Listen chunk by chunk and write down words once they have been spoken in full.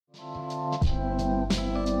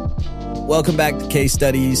welcome back to Case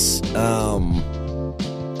Studies.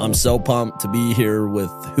 I'm so pumped to be here with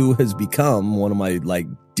who has become one of my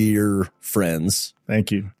dear friends.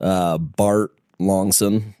 Thank you. Bart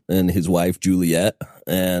Longson and his wife Juliet.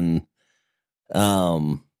 And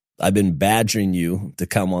I've been badgering you to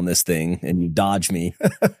come on this thing, and you dodged me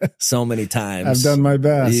so many times. I've done my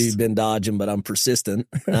best. You've been dodging, but I'm persistent.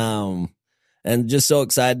 And just so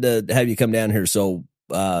excited to have you come down here. So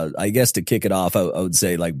I guess to kick it off, I would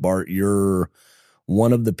say, Bart, you're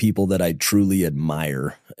one of the people that I truly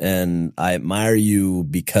admire. And I admire you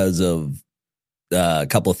because of a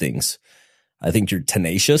couple of things. I think you're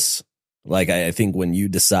tenacious. I think when you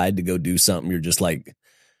decide to go do something, you're just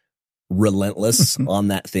relentless on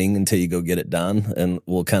that thing until you go get it done. And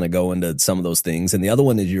we'll kind of go into some of those things. And the other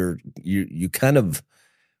one is you kind of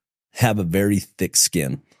have a very thick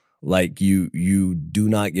skin. You do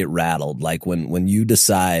not get rattled. When you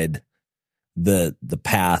decide the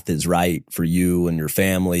path is right for you and your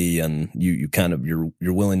family, and you're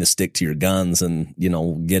willing to stick to your guns and,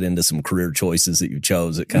 get into some career choices that you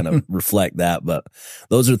chose that kind of reflect that. But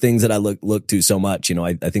those are things that I look to so much.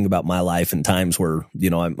 I think about my life in times where,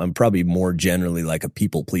 I'm probably more generally like a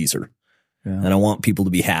people pleaser. Yeah. And I want people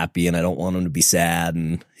to be happy and I don't want them to be sad.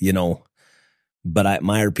 And, but I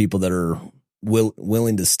admire people that are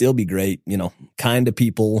willing to still be great, kind to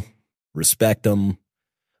people, respect them,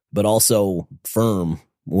 but also firm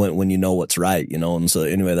when you know what's right, And so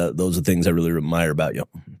anyway, those are things I really admire about you.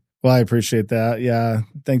 Well, I appreciate that. Yeah.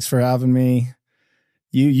 Thanks for having me.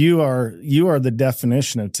 You are the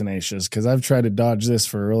definition of tenacious, because I've tried to dodge this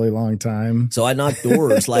for a really long time. So I knock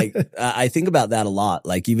doors. I think about that a lot,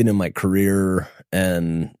 even in my career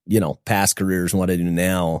and, past careers and what I do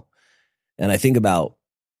now. And I think about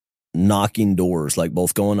knocking doors,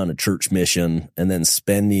 both going on a church mission and then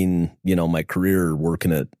spending, my career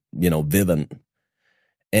working at, Vivint.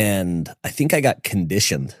 And I think I got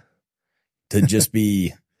conditioned to just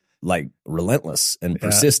be relentless and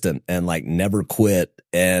persistent and never quit,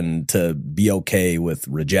 and to be okay with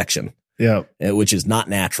rejection. Yeah. Which is not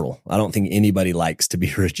natural. I don't think anybody likes to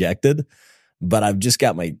be rejected, but I've just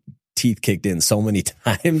got my teeth kicked in so many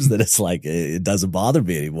times that it's it doesn't bother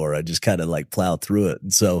me anymore. I just kind of plow through it.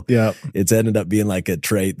 And so it's ended up being a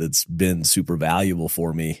trait that's been super valuable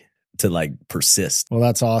for me to persist. Well,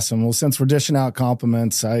 that's awesome. Well, since we're dishing out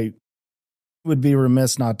compliments, I would be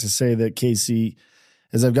remiss not to say that, Casey,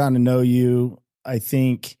 as I've gotten to know you, I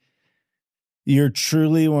think you're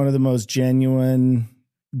truly one of the most genuine,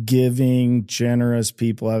 giving, generous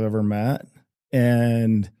people I've ever met.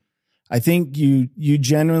 And I think you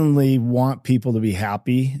genuinely want people to be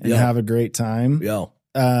happy and have a great time. Yeah.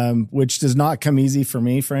 Which does not come easy for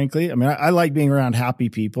me, frankly. I mean, I like being around happy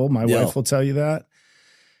people. My wife will tell you that.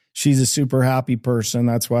 She's a super happy person.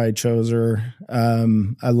 That's why I chose her.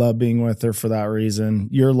 I love being with her for that reason.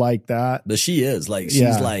 You're like that. But she is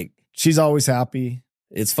she's always happy.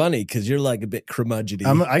 It's funny because you're a bit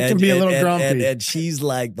curmudgeon-y. I can be a little grumpy. And she's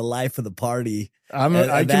the life of the party.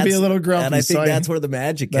 I can be a little grumpy. And I think that's where the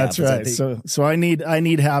magic happens. That's right. So I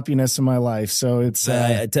need happiness in my life. So it's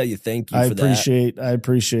I tell you, thank you for that. I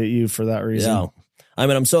appreciate you for that reason. Yeah. I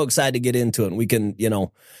mean, I'm so excited to get into it. And we can,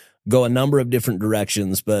 go a number of different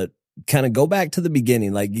directions, but kind of go back to the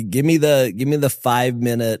beginning. Give me the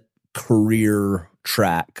 5-minute career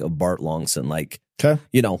track of Bart Longson. Okay.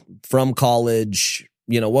 From college,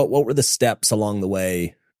 what were the steps along the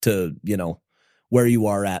way to, where you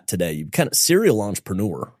are at today? You're kind of serial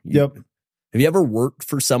entrepreneur. Yep. Have you ever worked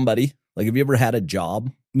for somebody? Have you ever had a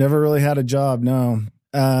job? Never really had a job. No.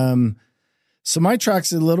 So my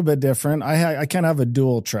track's a little bit different. I kind of have a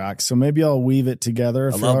dual track, so maybe I'll weave it together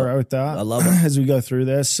if you're all right with that. I love it. As we go through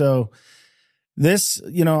this. So this,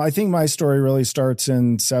 I think my story really starts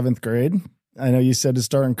in 7th grade. I know you said to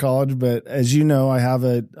start in college, but as you know, I have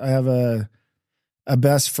a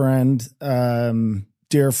best friend,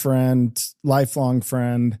 dear friend, lifelong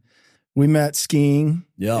friend. We met skiing.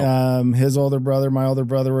 Yeah. His older brother, my older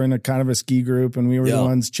brother were in a kind of a ski group, and we were the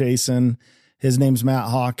ones chasing. His name's Matt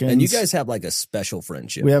Hawkins. And you guys have a special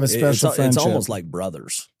friendship. We have a special friendship. It's almost like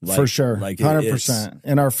brothers. For sure. 100%.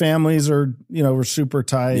 And our families are, we're super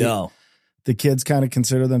tight. Yeah. The kids kind of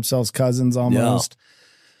consider themselves cousins almost. Yeah.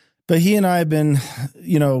 But he and I have been,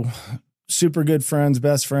 super good friends,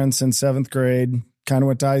 best friends since 7th grade. Kind of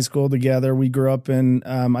went to high school together. We grew up in,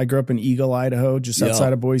 I grew up in Eagle, Idaho, just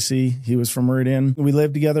outside of Boise. He was from Meridian. We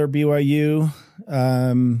lived together at BYU.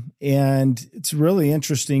 And it's really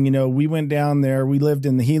interesting. We went down there, we lived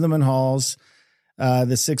in the Helaman Halls,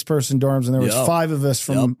 the 6-person dorms, and there was 5 of us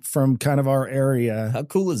from kind of our area. How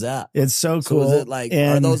cool is that? It's so cool. Is it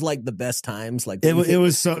are those the best times? It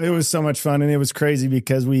was so much fun. And it was crazy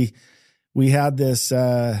because we we had this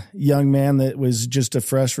young man that was just a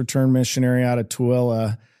fresh return missionary out of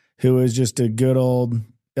Tooele, who was just a good old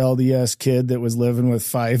LDS kid that was living with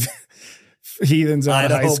 5 heathens out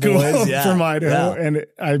of high school from Idaho. Yeah. And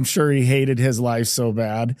I'm sure he hated his life so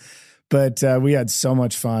bad. But we had so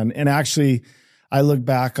much fun. And actually, I look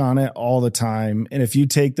back on it all the time. And if you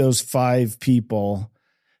take those 5 people,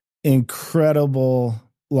 incredible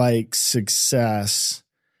like success,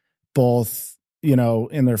 both, you know,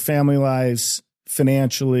 in their family lives,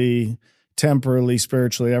 financially, temporally,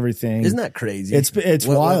 spiritually, everything. Isn't that crazy? It's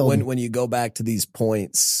wild. When you go back to these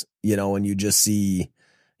points, you know, and you just see,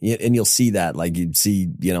 and you'll see that, like you'd see,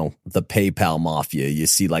 you know, the PayPal mafia. You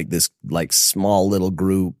see like this like small little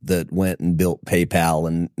group that went and built PayPal,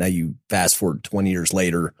 and now you fast forward 20 years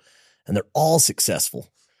later and they're all successful.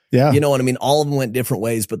 Yeah. You know what I mean? All of them went different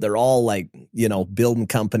ways, but they're all like, you know, building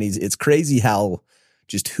companies. It's crazy how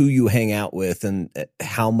just who you hang out with and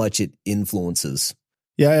how much it influences.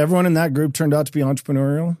 Yeah. Everyone in that group turned out to be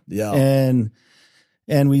entrepreneurial. Yeah.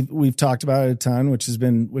 And we've talked about it a ton, which has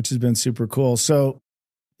been super cool. So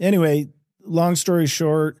anyway, long story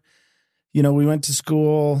short, you know, we went to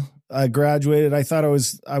school. I graduated. I thought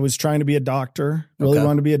I was trying to be a doctor, really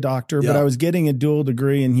wanted to be a doctor, but I was getting a dual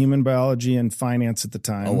degree in human biology and finance at the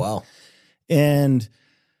time. Oh, wow. And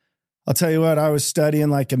I'll tell you what, I was studying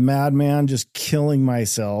like a madman, just killing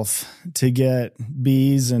myself to get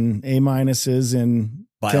B's and A minuses in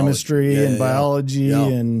chemistry and biology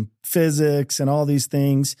and physics and all these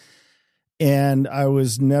things. And I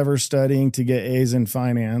was never studying to get A's in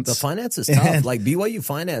finance. The finance is tough. Like BYU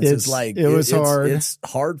finance is like it was hard. It's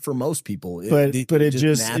hard for most people. But it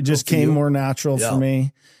just came more natural for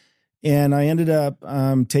me. And I ended up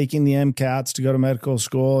taking the MCATs to go to medical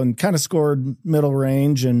school and kind of scored middle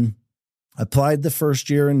range, and applied the first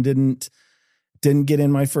year and didn't get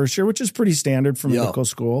in my first year, which is pretty standard for medical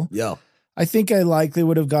school. Yeah. I think I likely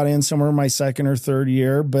would have got in somewhere in my second or third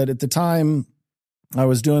year, but at the time I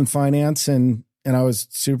was doing finance and I was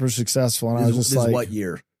super successful. And I was just like, what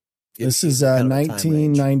year? This is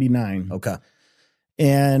 1999. Okay.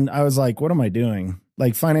 And I was like, what am I doing?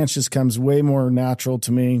 Like finance just comes way more natural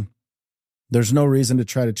to me. There's no reason to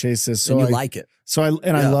try to chase this. So I like it. So I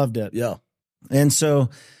loved it. Yeah. And so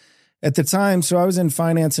at the time, so I was in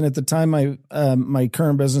finance, and at the time, my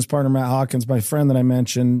current business partner, Matt Hawkins, my friend that I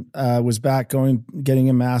mentioned, was getting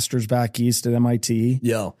a master's back east at MIT.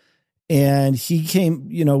 Yeah. And he came,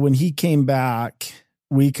 you know, when he came back,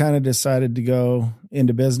 we kind of decided to go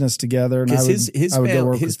into business together. And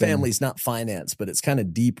his family's not finance, but it's kind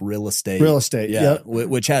of deep real estate. Yeah.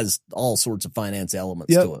 Which has all sorts of finance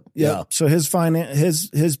elements to it. Yeah. So his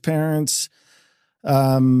parents,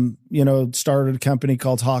 you know, started a company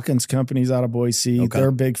called Hawkins Companies out of Boise. Okay. They're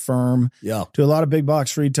a big firm. Yeah. Do a lot of big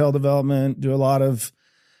box retail development, do a lot of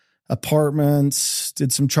apartments,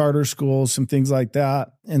 did some charter schools, some things like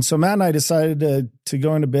that. And so Matt and I decided to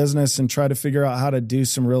go into business and try to figure out how to do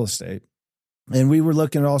some real estate. And we were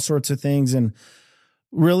looking at all sorts of things. And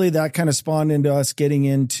really that kind of spawned into us getting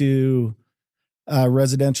into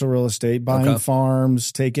residential real estate, buying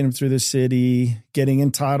farms, taking them through the city, getting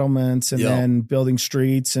entitlements, and then building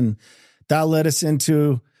streets. And that led us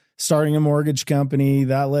into starting a mortgage company.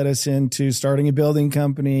 That led us into starting a building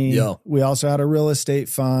company. Yeah. We also had a real estate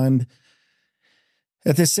fund.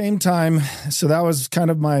 At the same time, so that was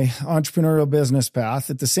kind of my entrepreneurial business path.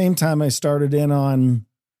 At the same time, I started in on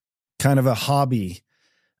kind of a hobby,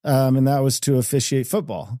 and that was to officiate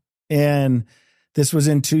football. And this was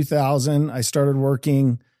in 2000. I started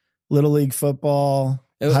working Little League football,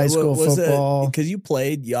 high school football. Because you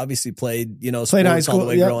obviously played, you know, played high school all the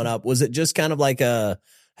way growing up. Was it just kind of like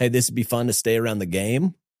hey, this would be fun to stay around the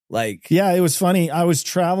game? Like, yeah, it was funny. I was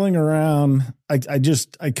traveling around. I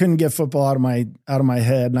couldn't get football out of my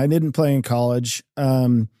head, and I didn't play in college.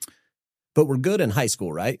 But we're good in high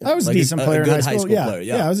school, right? I was a decent player in high school. Player,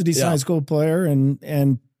 yeah, I was a decent high school player,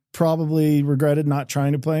 and probably regretted not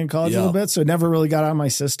trying to play in college a little bit. So it never really got out of my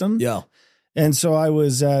system. Yeah. And so I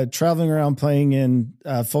was traveling around playing in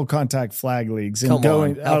full contact flag leagues and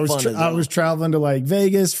I was traveling to like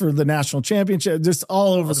Vegas for the national championship, just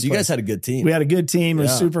all over the place. You guys had a good team. We had a good team. It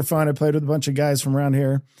was super fun. I played with a bunch of guys from around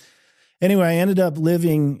here. Anyway, I ended up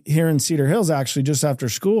living here in Cedar Hills actually just after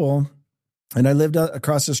school. And I lived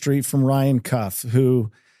across the street from Ryan Cuff,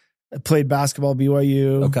 who played basketball at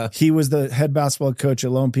BYU. Okay. He was the head basketball coach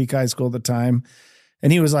at Lone Peak High School at the time.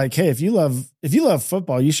 And he was like, hey, if you love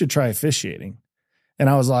football, you should try officiating. And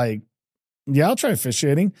I was like, yeah, I'll try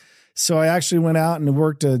officiating. So I actually went out and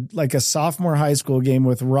worked a sophomore high school game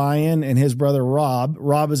with Ryan and his brother, Rob.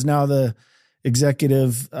 Rob is now the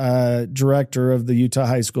executive director of the Utah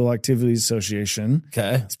High School Activities Association.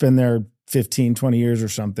 Okay. It's been there 15, 20 years or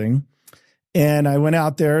something. And I went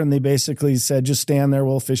out there and they basically said, just stand there,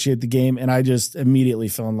 we'll officiate the game. And I just immediately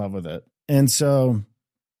fell in love with it. And so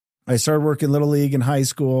I started working Little League in high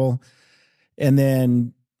school and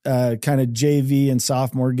then kind of JV and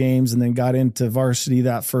sophomore games, and then got into varsity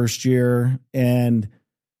that first year. And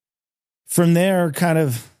from there, kind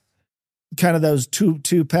of those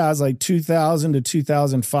two paths, like 2000 to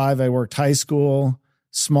 2005, I worked high school,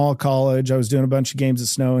 small college. I was doing a bunch of games at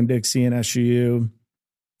Snow and Dixie and SUU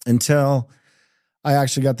until I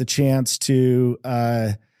actually got the chance to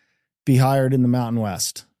be hired in the Mountain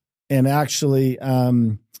West. And actually,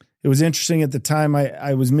 it was interesting at the time.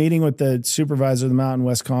 I was meeting with the supervisor of the Mountain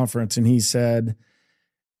West Conference, and he said,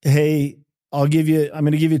 hey, I'm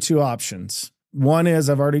going to give you two options. One is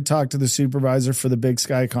I've already talked to the supervisor for the Big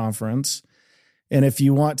Sky Conference. And if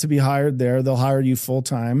you want to be hired there, they'll hire you full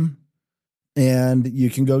time and you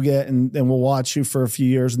can go and we'll watch you for a few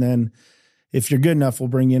years. And then if you're good enough, we'll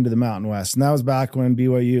bring you into the Mountain West. And that was back when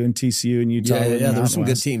BYU and TCU and Utah. Yeah. There's some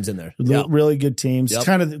good teams in there. Really good teams. Yep.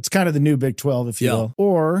 It's kind of the new Big 12, if you will.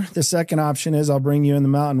 Or the second option is I'll bring you in the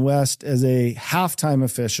Mountain West as a halftime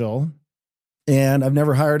official. And I've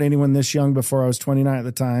never hired anyone this young before. I was 29 at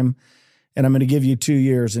the time. And I'm going to give you 2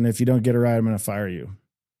 years. And if you don't get it right, I'm going to fire you.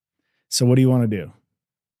 So what do you want to do?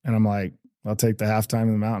 And I'm like, I'll take the halftime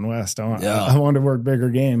in the Mountain West. I want to work bigger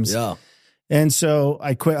games. Yeah. And so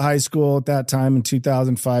I quit high school at that time in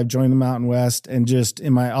 2005, joined the Mountain West, and just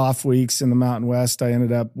in my off weeks in the Mountain West, I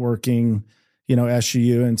ended up working,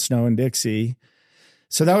 SUU and Snow and Dixie.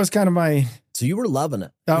 So that was kind of my... So you were loving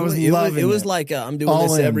it. I was loving it. It was like, I'm doing all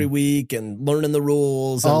this every week and learning the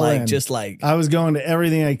rules and I was going to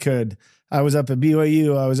everything I could. I was up at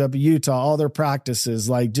BYU. I was up at Utah, all their practices,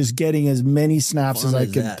 like just getting as many snaps as I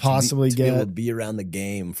could possibly get. To be able to be around the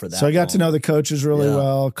game for that. So I got to know the coaches really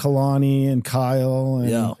well, Kalani and Kyle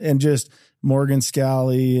and just Morgan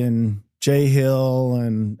Scally and Jay Hill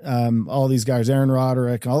and all these guys, Aaron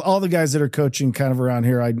Roderick, all the guys that are coaching kind of around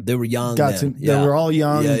here. They were young. They were all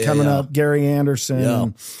young and coming up. Gary Anderson. Yeah.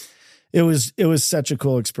 It was such a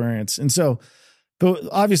cool experience. And so, but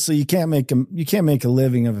obviously you can't make a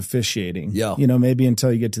living of officiating, maybe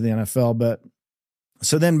until you get to the NFL. But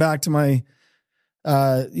so then back to my,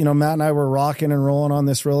 Matt and I were rocking and rolling on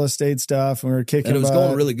this real estate stuff, and we were kicking. And it was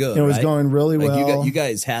going really good. It was going really well. You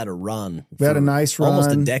guys had a run. We had a nice run,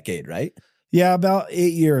 almost a decade, right? Yeah, about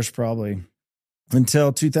 8 years probably,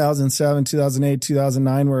 until 2007, 2008,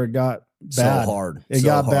 2009, where it got bad. So hard. It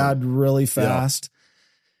got bad really fast. Yeah.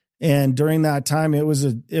 And during that time, it was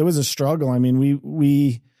a struggle. I mean, we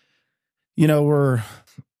were,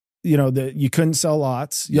 that you couldn't sell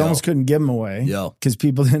lots. You almost couldn't give them away because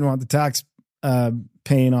people didn't want the tax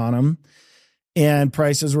paying on them, and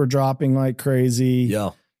prices were dropping like crazy.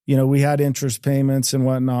 Yeah. We had interest payments and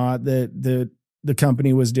whatnot that the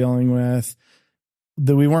company was dealing with.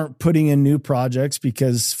 That we weren't putting in new projects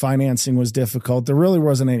because financing was difficult. There really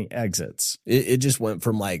wasn't any exits. It just went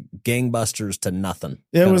from like gangbusters to nothing.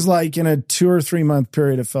 It was like in a 2 or 3 month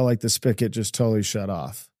period, it felt like the spigot just totally shut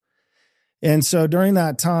off. And so during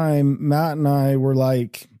that time, Matt and I were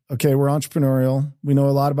like, okay, we're entrepreneurial. We know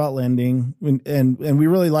a lot about lending and we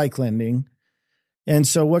really like lending. And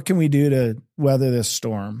so what can we do to weather this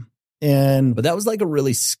storm? But that was like a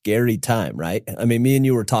really scary time, right? I mean, me and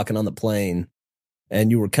you were talking on the plane, and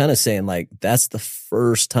you were kind of saying like, that's the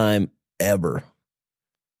first time ever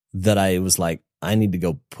that I was like, I need to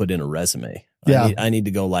go put in a resume. Yeah. I need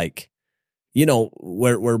to go like,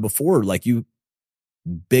 where before, like you,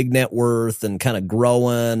 big net worth and kind of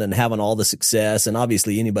growing and having all the success. And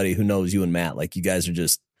obviously anybody who knows you and Matt, like you guys are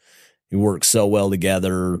you work so well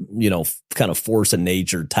together, kind of force of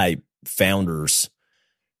nature type founders.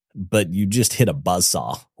 But you just hit a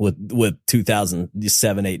buzzsaw with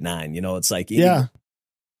 2007, 8, 9. It's like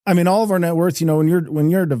I mean, all of our net worth. when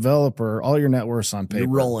you're a developer, all your net worth's on paper. You're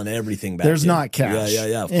rolling everything back. There's not cash.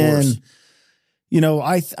 Yeah. Of course. And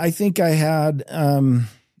I think I had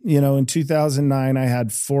in 2009 I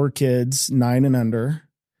had 4 kids, 9 and under,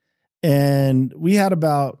 and we had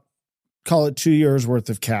about call it 2 years worth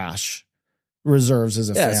of cash reserves as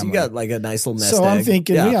a family. So you got like a nice little nest egg. I'm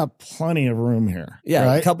thinking we got plenty of room here. Yeah,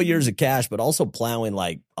 right? A couple years of cash, but also plowing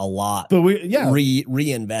like a lot. But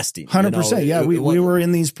reinvesting 100%. Yeah, we were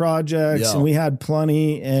in these projects and we had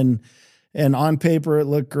plenty, and on paper it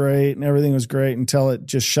looked great and everything was great until it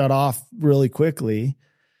just shut off really quickly.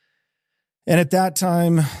 And at that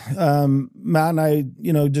time, Matt and I,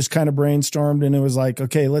 just kind of brainstormed, and it was like,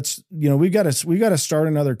 okay, let's, we got to start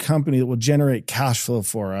another company that will generate cash flow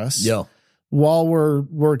for us. Yeah. While we're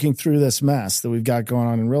working through this mess that we've got going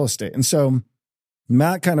on in real estate. And so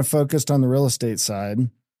Matt kind of focused on the real estate side,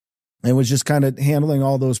 and was just kind of handling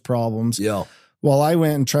all those problems. Yeah. While I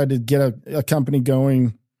went and tried to get a company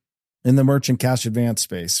going in the merchant cash advance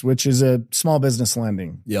space, which is a small business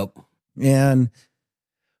lending. Yep. And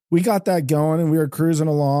we got that going and we were cruising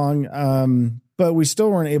along. But we still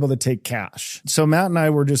weren't able to take cash. So Matt and I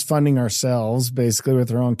were just funding ourselves basically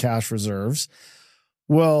with our own cash reserves.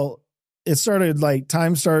 Well, it started like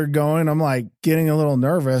time started going. I'm like getting a little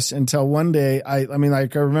nervous until one day, I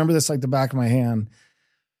remember this like the back of my hand.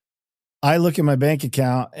 I look at my bank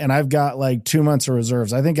account and I've got like 2 months of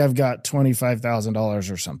reserves. I think I've got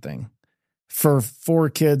 $25,000 or something for 4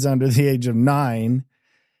 kids under the age of 9.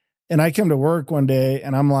 And I come to work one day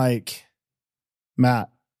and I'm like, Matt,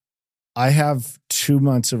 I have 2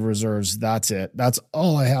 months of reserves. That's it. That's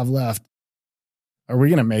all I have left. Are we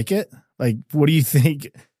going to make it? Like, what do you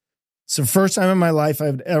think? So first time in my life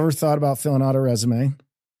I've ever thought about filling out a resume.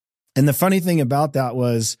 And the funny thing about that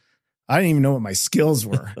was I didn't even know what my skills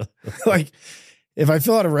were. Like if I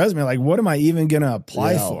fill out a resume, like what am I even going to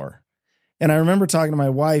apply for? And I remember talking to my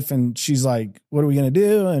wife and she's like, what are we going to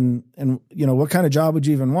do? And, you know, what kind of job would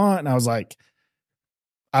you even want? And I was like,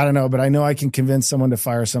 I don't know, but I know I can convince someone to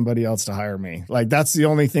fire somebody else to hire me. Like that's the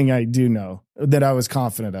only thing I do know that I was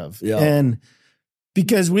confident of. Yeah. And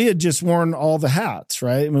because we had just worn all the hats,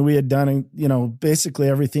 right? I mean, we had done, you know, basically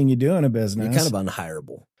everything you do in a business. You're kind of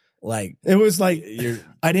unhireable. Like it was like,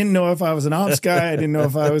 I didn't know if I was an ops guy. I didn't know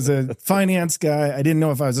if I was a finance guy. I didn't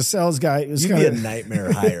know if I was a sales guy. It was you'd be a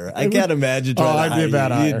nightmare hire. I can't imagine trying to hire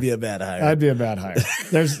you. You'd be a bad hire. I'd be a bad hire.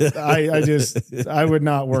 I would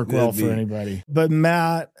not work well for anybody. But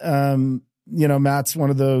Matt, you know, Matt's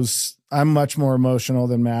one of those, I'm much more emotional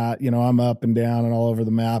than Matt. You know, I'm up and down and all over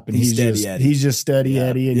the map and he's just steady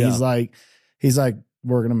Eddie. And he's like,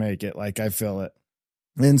 we're going to make it. Like I feel it.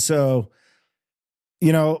 And so,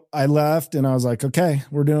 you know, I left and I was like, okay,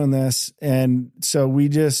 we're doing this. And so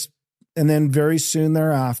and then very soon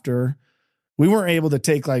thereafter, we weren't able to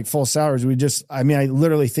take like full salaries. I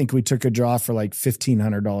literally think we took a draw for like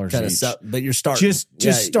 $1,500 each. But you're starting.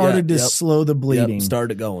 Just started to slow the bleeding.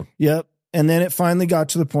 Started going. Yep. And then it finally got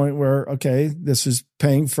to the point where, okay, this is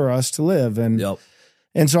paying for us to live. And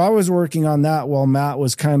so I was working on that while Matt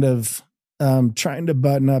was kind of trying to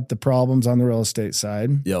button up the problems on the real estate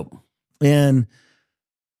side. Yep. And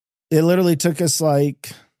it literally took us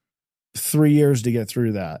like 3 years to get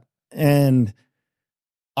through that. And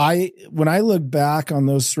when I look back on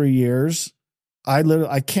those 3 years,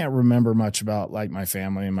 I can't remember much about like my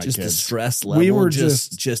family and my kids. The stress level. We were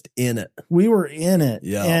just in it. We were in it.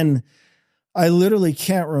 Yeah. And I literally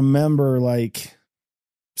can't remember like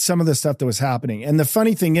some of the stuff that was happening. And the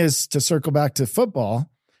funny thing is, to circle back to football.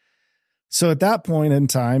 So at that point in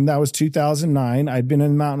time, that was 2009. I'd been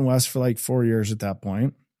in the Mountain West for like 4 years at that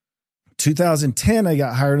point. 2010, I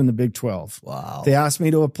got hired in the Big 12. Wow. They asked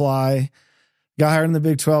me to apply, got hired in the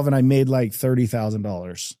Big 12, and I made like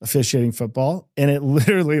 $30,000 officiating football. And it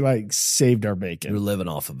literally like saved our bacon. We were living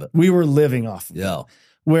off of it. We were living off of it.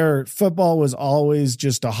 Where football was always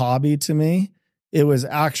just a hobby to me. It was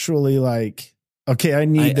actually like, okay, I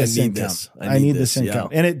need this income. I need this income.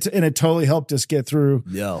 And it totally helped us get through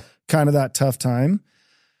kind of that tough time.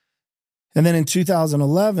 And then in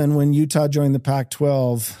 2011, when Utah joined the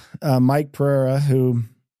Pac-12, Mike Pereira, who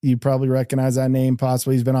you probably recognize that name,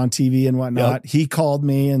 possibly he's been on TV and whatnot. He called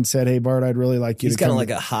me and said, "Hey, Bart, I'd really like you to come." He's kind of like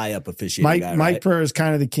a high up officiating guy, Mike Pereira is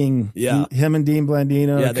kind of the king. Yeah, him and Dean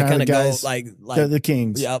Blandino, they kind of guys, go like the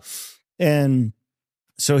kings. Yep. And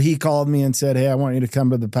so he called me and said, "Hey, I want you to come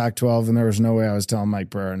to the Pac-12," and there was no way I was telling Mike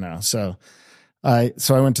Pereira no. So I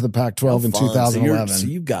went to the Pac-12 in 2011. So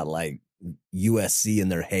you've got like USC in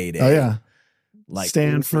their heyday. Oh yeah. Like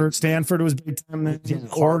Stanford was big time then.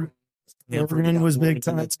 Oregon was big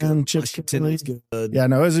time. Chip Kelly. Yeah,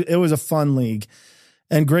 no, it was a fun league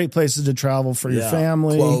and great places to travel for your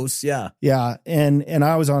family. Close, yeah. And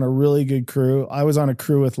I was on a really good crew. I was on a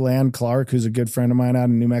crew with Land Clark, who's a good friend of mine out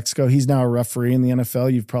in New Mexico. He's now a referee in the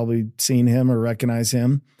NFL. You've probably seen him or recognize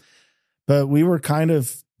him. But we were kind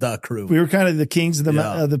of the crew. We were kind of the kings of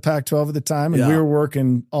the Pac-12 at the time, and we were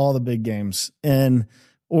working all the big games. And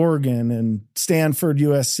Oregon and Stanford,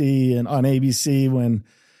 USC, and on ABC when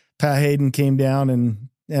Pat Hayden came down and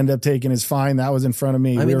ended up taking his fine. That was in front of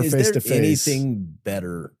me. We were face to face. Anything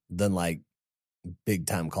better than like big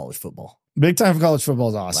time college football? Big time college football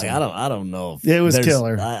is awesome. Like, I don't know. If it was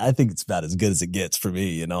killer. I think it's about as good as it gets for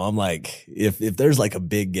me. You know, I'm like, if there's like a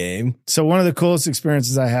big game. So one of the coolest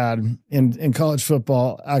experiences I had in college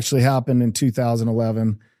football actually happened in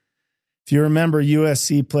 2011. If you remember,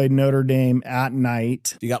 USC played Notre Dame at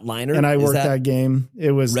night. You got Liner? And I worked that game.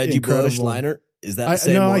 It was Reggie incredible. Bush, Liner? Is that the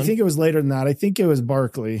same one? one? I think it was later than that. I think it was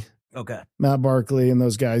Barkley. Okay. Matt Barkley and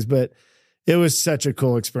those guys. But it was such a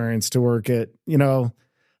cool experience to work at,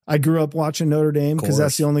 I grew up watching Notre Dame because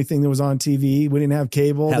that's the only thing that was on TV. We didn't have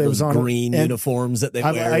cable. Have they those was on green uniforms that they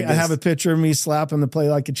wear. I have a picture of me slapping the "Play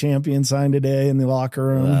Like a Champion" sign today in the locker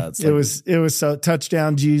room. It was so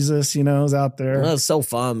touchdown Jesus, was out there. Well, it's so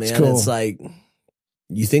fun, man. Cool. It's like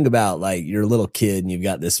you think about like you're a little kid and you've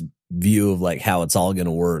got this view of like how it's all going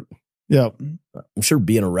to work. Yep. I'm sure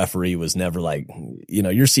being a referee was never like,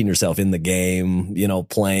 you're seeing yourself in the game,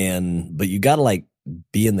 playing, but you got to like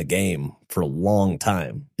be in the game for a long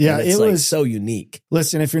time. Yeah, it was like so unique.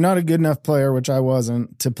 Listen, if you're not a good enough player, which I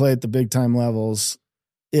wasn't, to play at the big time levels,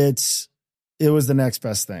 it was the next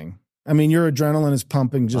best thing. I mean, your adrenaline is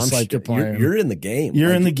pumping just like you're playing. You're in the game.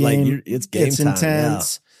 You're in the game. It's game It's time.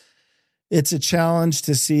 intense. Yeah. It's a challenge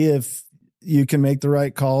to see if you can make the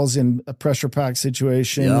right calls in a pressure packed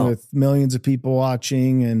situation with millions of people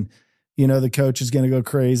watching, and the coach is going to go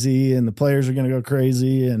crazy and the players are going to go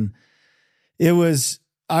crazy. And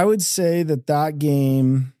I would say that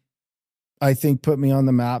game, I think, put me on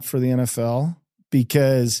the map for the NFL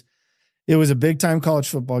because it was a big time college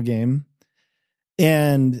football game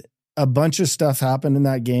and a bunch of stuff happened in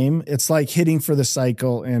that game. It's like hitting for the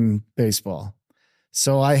cycle in baseball.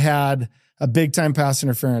 So I had a big time pass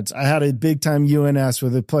interference. I had a big time UNS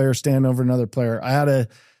with a player stand over another player. I had a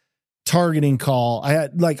targeting call. I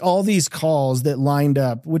had like all these calls that lined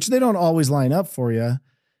up, which they don't always line up for you.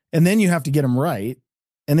 And then you have to get them right.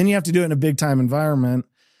 And then you have to do it in a big time environment.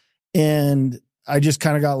 And I just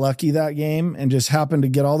kind of got lucky that game and just happened to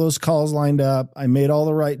get all those calls lined up. I made all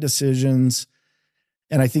the right decisions.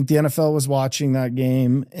 And I think the NFL was watching that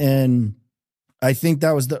game. And I think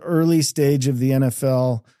that was the early stage of the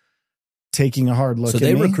NFL taking a hard look at me. So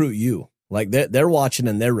they recruit you. Like they're watching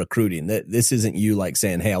and they're recruiting. This isn't you like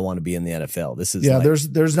saying, "Hey, I want to be in the NFL." This is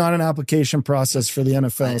there's not an application process for the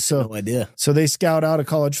NFL. I have no idea. So they scout out of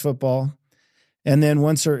college football, and then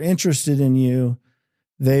once they're interested in you,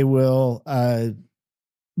 they will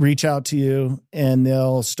reach out to you and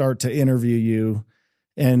they'll start to interview you,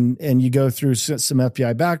 and you go through some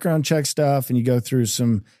FBI background check stuff, and you go through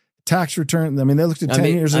some tax return. I mean, they looked at 10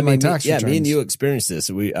 years of my tax returns. Yeah, me and you experienced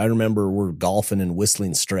this. I remember we're golfing in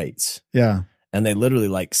Whistling Straits. Yeah. And they literally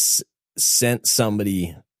like sent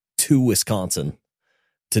somebody to Wisconsin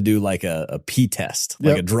to do like a P test,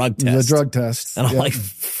 like a drug test. The drug test. And I'm like,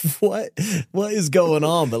 what is going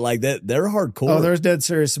on? But like they're hardcore. Oh, they're dead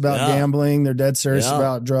serious about gambling. They're dead serious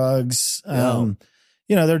about drugs.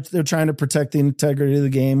 They're trying to protect the integrity of the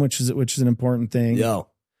game, which is an important thing. Yeah.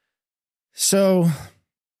 So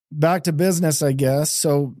back to business, I guess.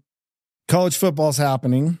 So college football's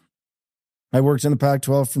happening. I worked in the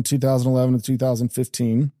Pac-12 from 2011 to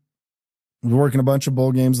 2015. I was working a bunch of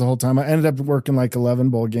bowl games the whole time. I ended up working like 11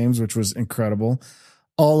 bowl games, which was incredible,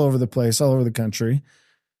 all over the place, all over the country.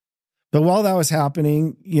 But while that was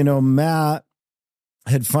happening, Matt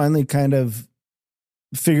had finally kind of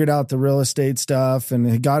figured out the real estate stuff and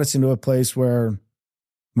it got us into a place where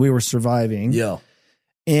we were surviving. Yeah.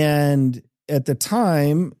 And at the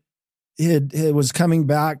time, it was coming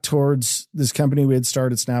back towards this company we had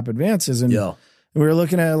started, Snap Advances. And we were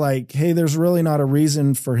looking at it like, hey, there's really not a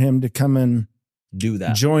reason for him to come and do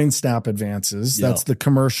that. Join Snap Advances. That's the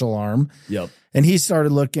commercial arm. Yep. And he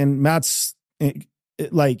started looking, Matt's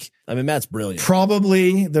Matt's brilliant.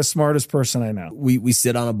 Probably the smartest person I know. We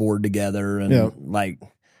sit on a board together and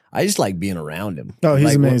I just like being around him. Oh,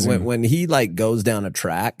 he's amazing. When he like goes down a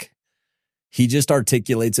track, he just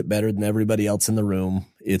articulates it better than everybody else in the room.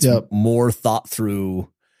 It's more thought through.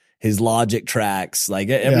 His logic tracks. Like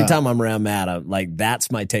every time I'm around Matt, I'm like,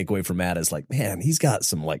 that's my takeaway from Matt is like, man, he's got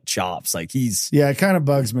some like chops. Like it kind of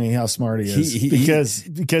bugs me how smart he is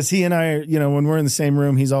because he and I, when we're in the same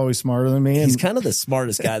room, he's always smarter than me. He's kind of the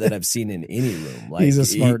smartest guy that I've seen in any room. Like he's a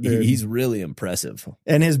smart dude. He's really impressive.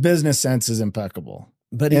 And his business sense is impeccable.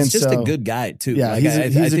 But he's just a good guy too. Yeah, like,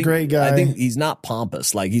 he's a great guy. I think he's not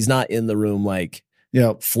pompous. Like he's not in the room like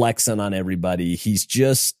flexing on everybody. He's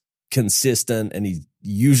just consistent and he's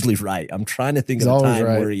usually right. I'm trying to think of a time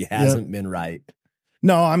where he hasn't been right.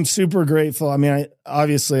 No, I'm super grateful. I mean,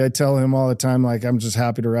 I tell him all the time, like, I'm just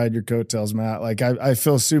happy to ride your coattails, Matt. Like I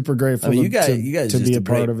feel super grateful you guys to be a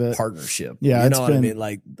part of it. Partnership. Yeah. You know what I mean?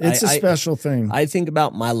 Like it's a special thing. I think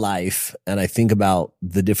about my life and I think about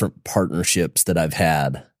the different partnerships that I've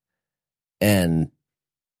had, and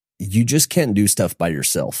you just can't do stuff by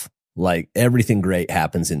yourself. Like everything great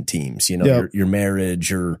happens in teams, your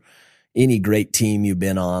marriage or any great team you've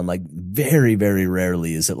been on, like very, very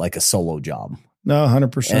rarely is it like a solo job. No,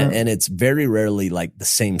 100%. And it's very rarely like the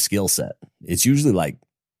same skill set. It's usually like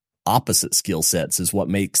opposite skill sets is what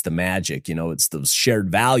makes the magic. You know, it's those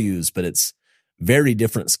shared values, but it's very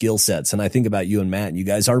different skill sets. And I think about you and Matt, and you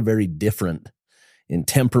guys are very different in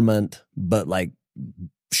temperament, but like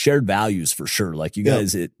shared values for sure. Like you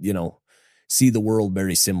guys, see the world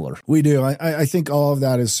very similar. We do. I think all of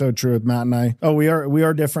that is so true with Matt and I. Oh, we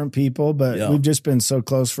are different people, but we've just been so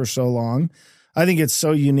close for so long. I think it's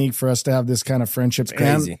so unique for us to have this kind of friendship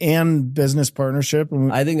and business partnership.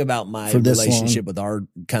 I think about my relationship with our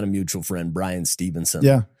kind of mutual friend, Brian Stevenson.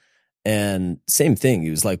 Yeah. And same thing. He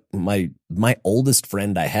was like my oldest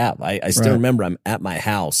friend I have. I still remember I'm at my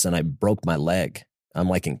house and I broke my leg. I'm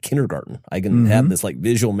like in kindergarten. I can have this like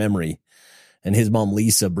visual memory. And his mom,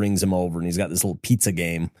 Lisa, brings him over and he's got this little pizza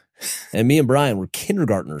game. And me and Brian were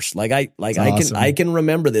kindergartners. Awesome. I can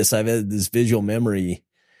remember this. I've had this visual memory.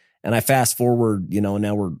 And I fast forward,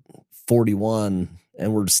 now we're 41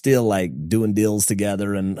 and we're still like doing deals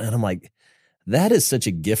together. And I'm like, that is such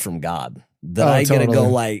a gift from God that I get to go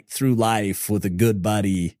like through life with a good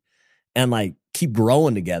buddy and like keep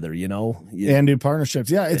growing together, and do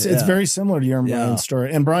partnerships. Yeah. It's very similar to your and Brian's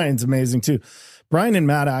story. And Brian's amazing too. Brian and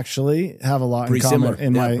Matt actually have a lot in common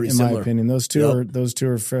in my opinion. Those two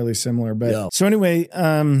are fairly similar. But so anyway,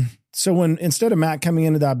 so when instead of Matt coming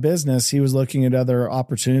into that business, he was looking at other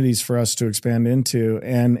opportunities for us to expand into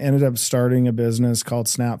and ended up starting a business called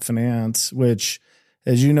Snap Finance, which,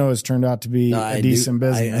 as you know, has turned out to be a decent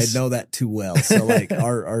business. I know that too well. So like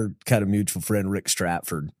our kind of mutual friend, Rick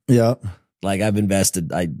Stratford. Yeah. Like I've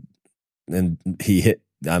invested, I'm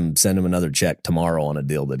sending him another check tomorrow on a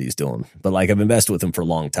deal that he's doing. But like I've invested with him for a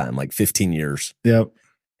long time, like 15 years. Yep.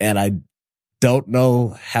 And I don't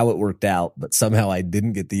know how it worked out, but somehow I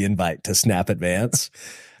didn't get the invite to Snap Advance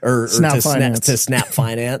or to Snap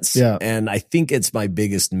Finance. Yeah. And I think it's my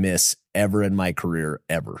biggest miss ever in my career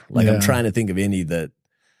ever. Like I'm trying to think of any that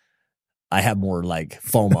I have more like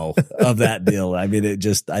FOMO of that deal. I mean, I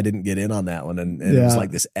didn't get in on that one. And it was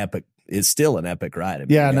like this epic. It's still an epic ride. I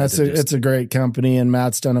mean, and it's a great company, and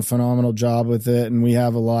Matt's done a phenomenal job with it. And we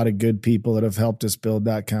have a lot of good people that have helped us build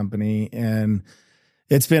that company, and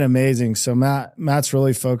it's been amazing. So Matt's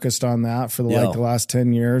really focused on that for the last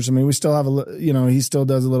 10 years. I mean, we still have he still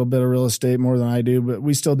does a little bit of real estate more than I do, but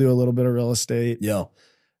we still do a little bit of real estate. Yeah.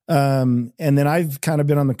 And then I've kind of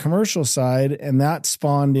been on the commercial side, and that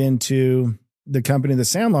spawned into the company that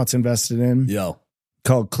Sandlot's invested in. Yeah.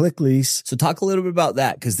 Called Click Lease. So talk a little bit about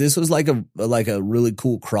that, because this was like a really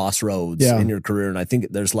cool crossroads in your career, and I think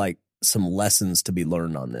there's like some lessons to be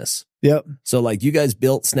learned on this. Yep. So like you guys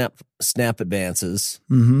built Snap Advances,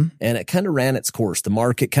 and it kind of ran its course. The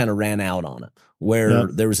market kind of ran out on it, where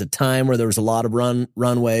there was a time where there was a lot of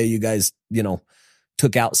runway. You guys,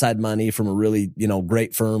 took outside money from a really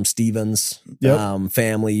great firm, Stevens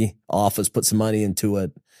family office, put some money into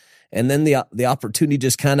it, and then the opportunity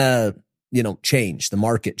just kind of changed. The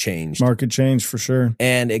market changed. Market changed for sure.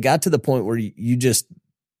 And it got to the point where you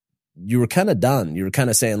were kind of done. You were kind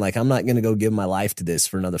of saying like, I'm not going to go give my life to this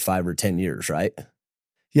for another 5 or 10 years. Right.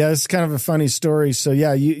 Yeah. It's kind of a funny story. So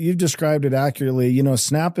yeah, you've described it accurately.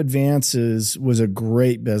 Snap Advances was a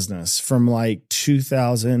great business from like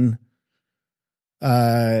 2000.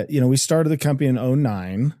 We started the company in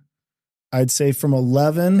 2009. I'd say from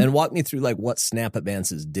 11. And walk me through like what Snap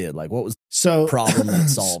Advances did. Like what was the problem that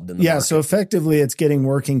solved in the market? So effectively it's getting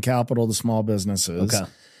working capital to small businesses. Okay.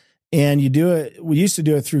 And we used to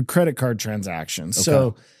do it through credit card transactions.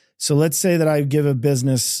 Okay. So let's say that I give a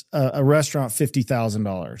business, a restaurant,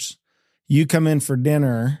 $50,000. You come in for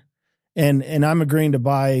dinner and I'm agreeing to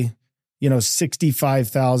buy,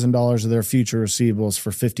 $65,000 of their future receivables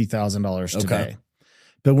for $50,000 today. Okay.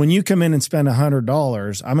 But when you come in and spend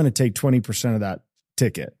 $100, I'm going to take 20% of that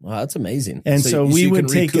ticket. Wow, that's amazing. And so we would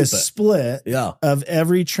take a split of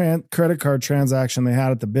every credit card transaction they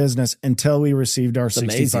had at the business until we received our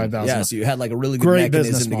 $65,000. Yeah, so you had like a really good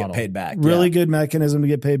mechanism to get paid back. Really good mechanism to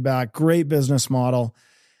get paid back. Great business model.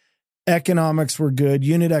 Economics were good.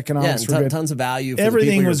 Unit economics were good. Tons of value. For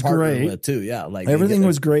everything the was great with too. Yeah, like everything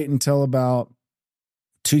was great until about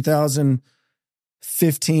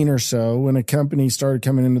 2015 or so, when a company started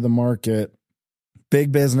coming into the market,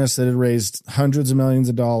 big business that had raised hundreds of millions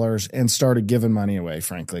of dollars and started giving money away.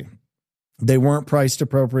 Frankly, they weren't priced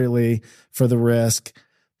appropriately for the risk.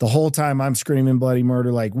 The whole time I'm screaming bloody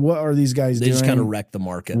murder. Like, what are these guys doing? They just kind of wrecked the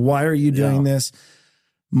market. Why are you doing this?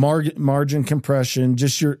 Margin compression,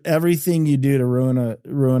 just everything you do to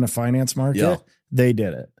ruin a finance market. Yeah. They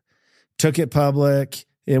did it. Took it public.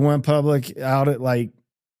 It went public out at like,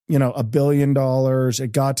 $1 billion.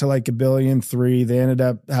 It got to like $1.3 billion. They ended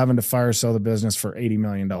up having to fire sell the business for $80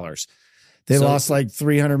 million. They lost like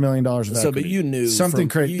 $300 million of equity. So, but you knew something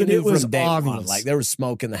crazy. But it was obvious. Like there was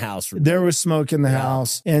smoke in the house. There was smoke in the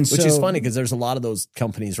house, and which is funny because there's a lot of those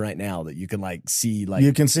companies right now that you can like see, like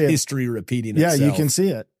you can see history repeating itself. Yeah, you can see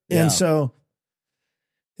it, and so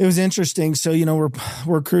it was interesting. So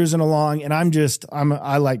we're cruising along, and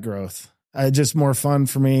I like growth. It's just more fun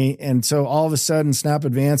for me, and so all of a sudden, Snap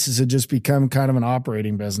Advances had just become kind of an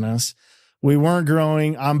operating business. We weren't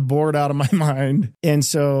growing. I'm bored out of my mind. And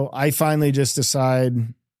so I finally just decide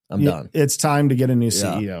I'm done. It's time to get a new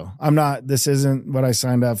CEO. This isn't what I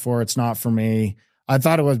signed up for. It's not for me. I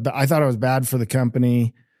thought it was bad for the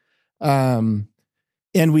company. And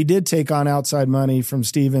we did take on outside money from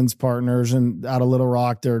Steven's partners and out of Little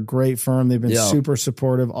Rock. They're a great firm. They've been super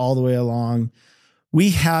supportive all the way along. We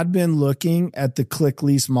had been looking at the Click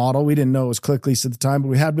Lease model. We didn't know it was Click Lease at the time, but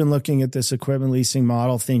we had been looking at this equipment leasing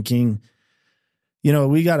model thinking,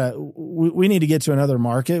 we need to get to another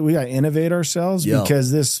market. We got to innovate ourselves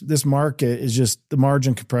because this market is just, the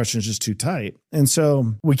margin compression is just too tight. And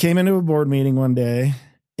so we came into a board meeting one day,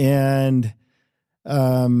 and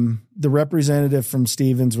the representative from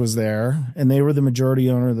Stevens was there, and they were the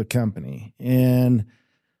majority owner of the company. And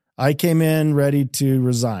I came in ready to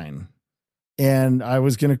resign, and I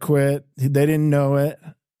was going to quit. They didn't know it.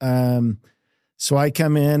 So I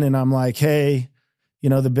come in and I'm like, hey,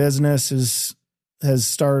 the business has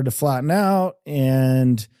started to flatten out,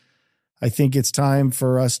 and I think it's time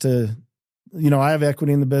for us to, I have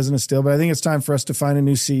equity in the business still, but I think it's time for us to find a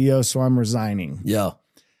new CEO. So I'm resigning. Yeah.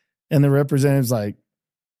 And the representative's like,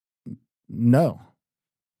 no.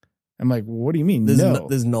 I'm like, what do you mean? This no.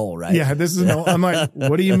 This is no, right? Yeah, this is no. I'm like,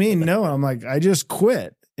 what do you mean? No. I'm like, I just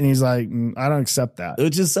quit. And he's like, I don't accept that.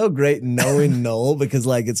 Which is so great knowing Noel, because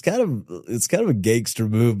like it's kind of a gangster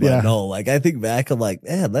move by Noel. Like I think back, I'm like,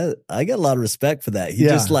 man, I got a lot of respect for that. He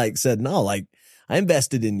just like said, no, like I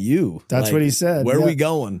invested in you. That's like, what he said. Where are we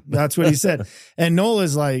going? That's what he said. And Noel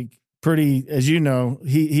is like pretty, as you know,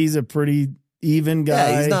 he's a pretty even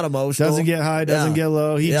guy. Yeah, he's not emotional. Doesn't get high, doesn't get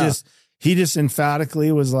low. He just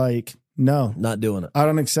emphatically was like, no, not doing it. I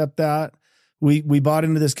don't accept that. We bought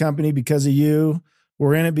into this company because of you.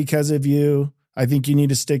 We're in it because of you. I think you need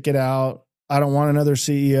to stick it out. I don't want another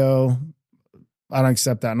CEO. I don't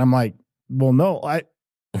accept that. And I'm like, well, no,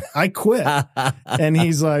 I quit. And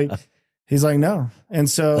he's like, no. And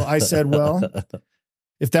so I said, well,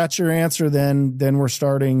 if that's your answer, then we're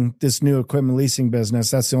starting this new equipment leasing business.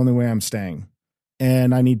 That's the only way I'm staying.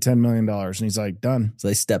 And I need $10 million. And he's like, done. So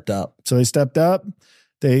they stepped up.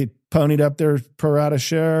 They ponied up their pro rata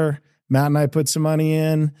share. Matt and I put some money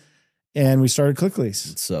in. And we started Click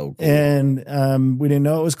Lease. It's so cool. And we didn't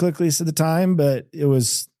know it was Click Lease at the time, but it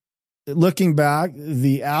was, looking back,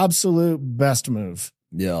 the absolute best move.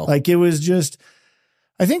 Yeah. Like it was just,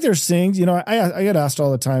 I think there's things, I get asked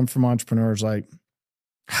all the time from entrepreneurs, like,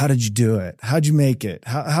 how did you do it? How'd you make it?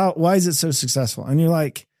 Why is it so successful? And you're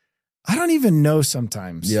like, I don't even know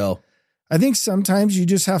sometimes. Yeah. I think sometimes you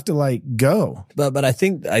just have to like go. But I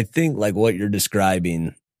think like what you're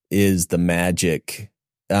describing is the magic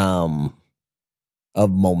of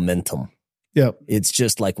momentum. Yep. It's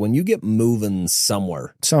just like when you get moving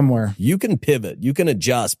somewhere, you can pivot, you can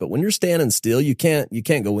adjust, but when you're standing still, you can't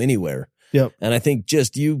go anywhere. Yep. And I think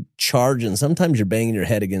just you charging, sometimes you're banging your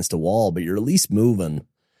head against a wall, but you're at least moving.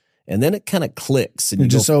 And then it kind of clicks. And it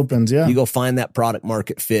just opens, yeah. You go find that product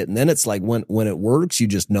market fit. And then it's like when it works, you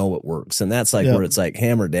just know it works. And that's like where it's like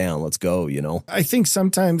hammer down, let's go, I think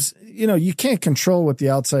sometimes, you can't control what the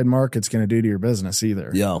outside market's going to do to your business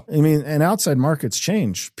either. Yeah. I mean, and outside markets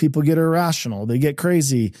change. People get irrational. They get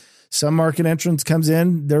crazy. Some market entrance comes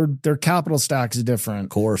in, their capital stack is different. Of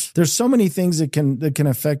course. There's so many things that can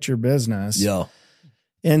affect your business. Yeah.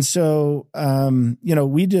 And so,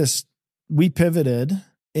 we pivoted.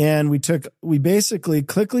 And we basically,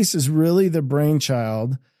 Click Lease is really the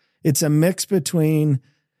brainchild. It's a mix between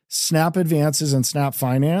Snap Advances and Snap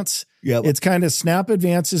Finance. Yep. It's kind of Snap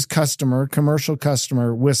Advances commercial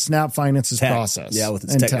customer with Snap Finance's process. Yeah, with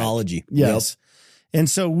its technology. Yes. Yep. And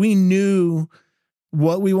so we knew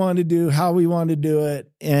what we wanted to do, how we wanted to do it.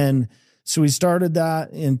 And so we started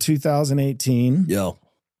that in 2018. Yeah.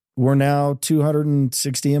 We're now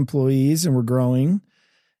 260 employees and we're growing.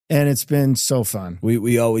 And it's been so fun.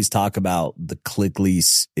 We always talk about the Click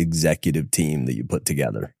Lease executive team that you put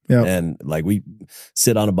together. Yep. And like we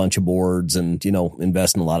sit on a bunch of boards and,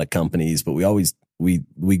 invest in a lot of companies, but we always, we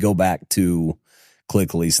go back to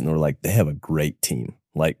Click Lease and we're like, they have a great team.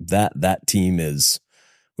 Like that team is,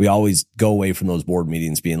 we always go away from those board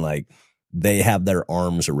meetings being like, they have their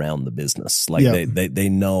arms around the business. Like they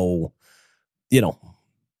know,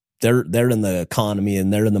 they're in the economy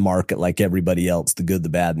and they're in the market like everybody else, the good, the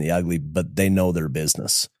bad, and the ugly, but they know their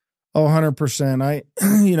business. Oh,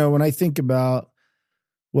 100%. When I think about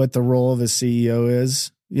what the role of a CEO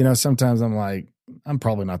is, sometimes I'm like, I'm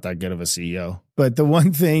probably not that good of a CEO. But the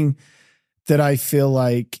one thing that I feel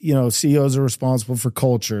like, CEOs are responsible for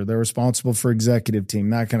culture. They're responsible for executive team,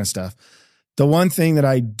 that kind of stuff. The one thing that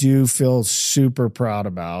I do feel super proud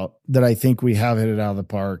about that I think we have hit it out of the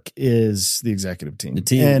park is the executive team. The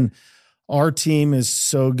team. And our team is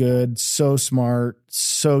so good, so smart,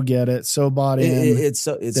 so get it, so bought in. It's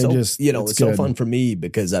so fun for me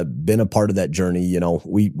because I've been a part of that journey.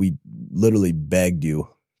 We literally begged you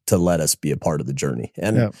to let us be a part of the journey.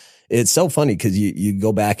 And it's so funny because you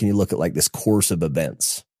go back and you look at like this course of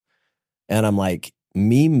events. And I'm like,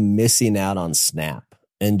 me missing out on Snap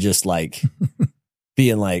and just like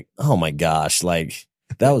being like, oh my gosh, like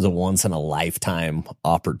that was a once in a lifetime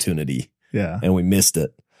opportunity. Yeah. And we missed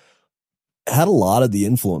it. Had a lot of the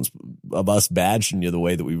influence of us badging you the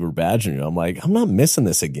way that we were badging you. I'm like, I'm not missing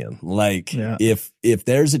this again. Like if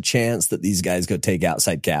there's a chance that these guys go take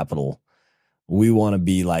outside capital, we want to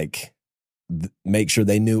be like, make sure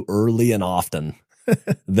they knew early and often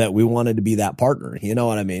that we wanted to be that partner. You know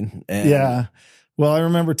what I mean? And yeah. Well, I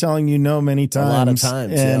remember telling you no many times. A lot of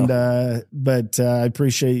times. And, but I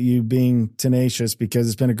appreciate you being tenacious because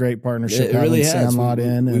it's been a great partnership. It really has. Sandlot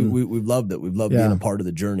we've loved it. We've loved being a part of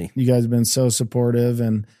the journey. You guys have been so supportive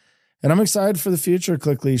and I'm excited for the future,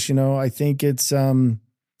 Click Leash. I think it's, I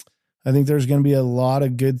think there's going to be a lot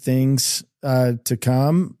of good things to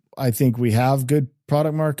come. I think we have good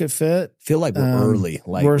product market fit. Feel like we're early.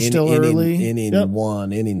 Like we're still early. Inning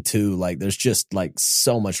 1, inning 2. Like there's just like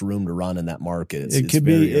so much room to run in that market. It could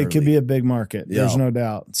be a big market. There's no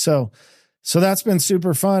doubt. So that's been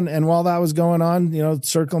super fun. And while that was going on,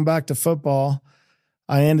 circling back to football,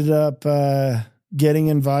 I ended up getting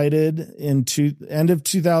invited into end of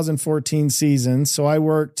 2014 season. So I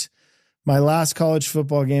worked my last college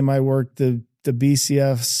football game. I worked the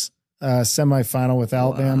BCF's semifinal with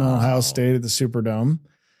Alabama and Ohio State at the Superdome.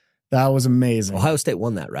 That was amazing. Ohio State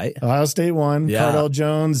won that, right? Ohio State won. Yeah. Cardell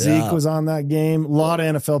Jones, Zeke was on that game. A lot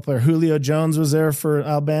of NFL players. Julio Jones was there for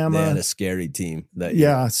Alabama. They had a scary team that year.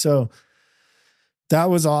 Yeah, so that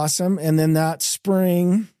was awesome. And then that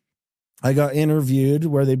spring, I got interviewed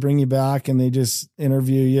where they bring you back and they just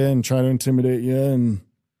interview you and try to intimidate you. And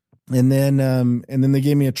then they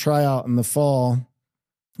gave me a tryout in the fall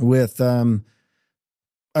with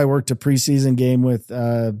I worked a preseason game with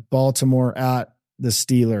Baltimore at the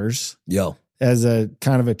Steelers as a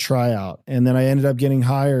kind of a tryout. And then I ended up getting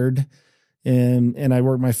hired and I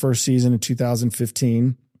worked my first season in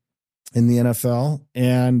 2015 in the NFL.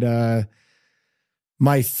 And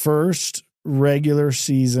my first regular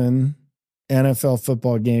season NFL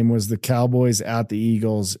football game was the Cowboys at the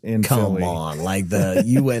Eagles in Philly. Come on, like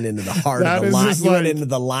you went into the heart of the Lions. You went into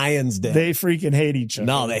the Lions' den. They freaking hate each other.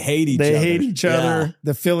 No, they hate each other. They hate each other.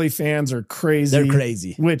 The Philly fans are crazy. They're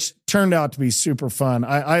crazy. Which turned out to be super fun.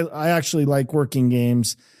 I actually like working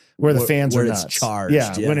games where the fans are nuts. It's charged.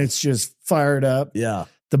 Yeah, when it's just fired up. Yeah.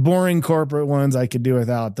 The boring corporate ones I could do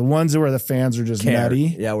without. The ones where the fans are just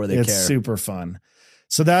nutty. Yeah, where it's super fun.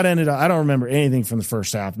 So that ended up, I don't remember anything from the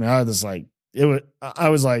first half. I was like,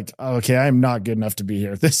 okay, I'm not good enough to be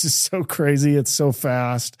here. This is so crazy. It's so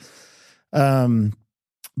fast. But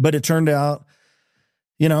it turned out,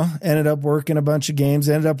 ended up working a bunch of games,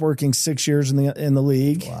 ended up working 6 years in the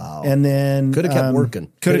league. Wow. And then could have kept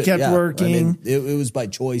working. Could have kept working. I mean, it was by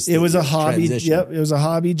choice. It was a hobby. Transition. Yep. It was a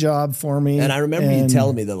hobby job for me. And I remember you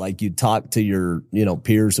telling me that like you talked to your,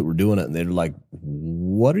 peers that were doing it and they're like,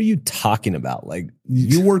 what are you talking about? Like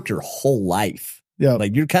you worked your whole life. Yeah.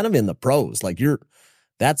 Like you're kind of in the pros. Like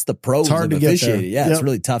that's the pros it's hard of to officiating. Get there. Yeah. It's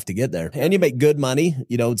really tough to get there. And you make good money.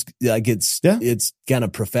 It's like, it's kind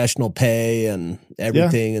of professional pay and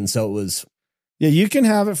everything. Yeah. And so it was. Yeah. You can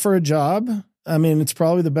have it for a job. I mean, it's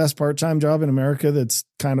probably the best part-time job in America. That's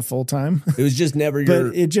kind of full-time. It was just never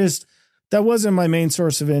but that wasn't my main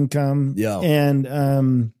source of income. Yeah.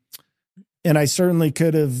 And I certainly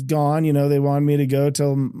could have gone, they wanted me to go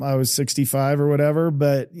till I was 65 or whatever.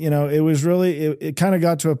 But, it was really, it kind of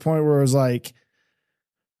got to a point where it was like,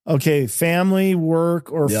 okay, family,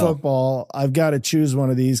 work, or football, I've got to choose one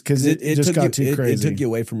of these because it just got too crazy. It took you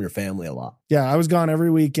away from your family a lot. Yeah, I was gone every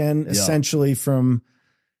weekend, essentially from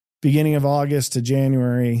beginning of August to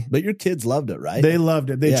January. But your kids loved it, right? They loved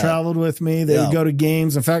it. They traveled with me. They would go to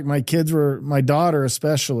games. In fact, my daughter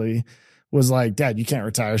especially was like, Dad, you can't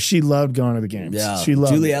retire. She loved going to the games. Yeah. She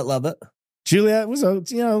loved Juliet loved it. Juliet was,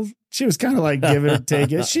 she was kind of like give it,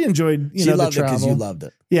 take it. She enjoyed, she the loved travel. it because you loved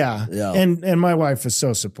it. Yeah. Yeah. And my wife was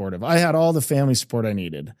so supportive. I had all the family support I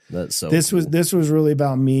needed. That's so this cool. was really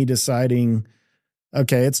about me deciding,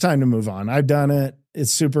 okay, it's time to move on. I've done it.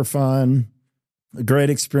 It's super fun. A great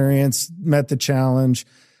experience, met the challenge,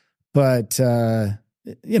 but I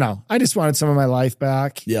just wanted some of my life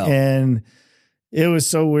back. Yeah. And it was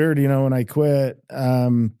so weird, when I quit,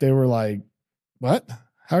 they were like, "What?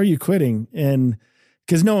 How are you quitting?" And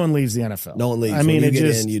because no one leaves the NFL. No one leaves. I mean, when you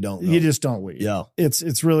get in, you don't go. You just don't leave. Yeah.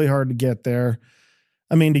 It's really hard to get there.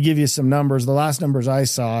 I mean, to give you some numbers, the last numbers I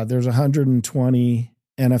saw, there's 120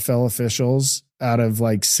 NFL officials out of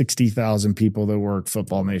like 60,000 people that work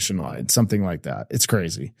football nationwide, something like that. It's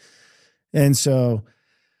crazy. And so,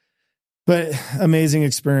 but amazing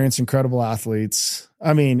experience, incredible athletes.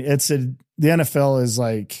 I mean, the NFL is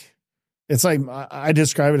like, it's like, I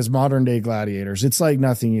describe it as modern day gladiators. It's like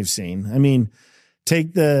nothing you've seen. I mean,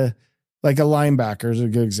 take like a linebacker is a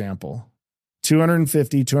good example.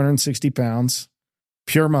 250, 260 pounds,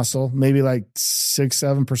 pure muscle, maybe like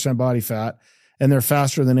 6-7% body fat. And they're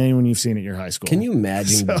faster than anyone you've seen at your high school. Can you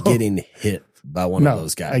imagine getting hit by one of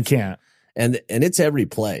those guys? I can't. And it's every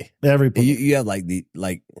play. Every play. You have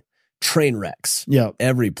like train wrecks. Yep.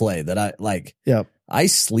 Every play that I like. Yep. I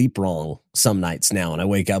sleep wrong some nights now, and I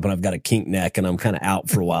wake up and I've got a kink neck and I'm kind of out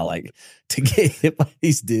for a while, like to get hit by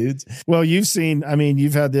these dudes. Well, you've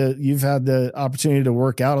had the opportunity to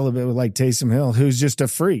work out a little bit with like Taysom Hill, who's just a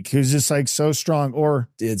freak, who's just like so strong, or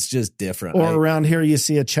it's just different. Or around here, you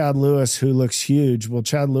see a Chad Lewis who looks huge. Well,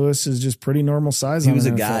 Chad Lewis is just pretty normal size. He was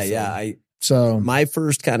a guy. Yeah. So my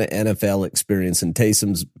first kind of NFL experience, and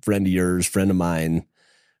Taysom's friend of yours, friend of mine,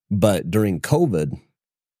 but during COVID,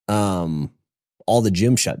 all the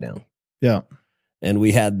gyms shut down. Yeah. And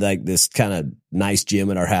we had like this kind of nice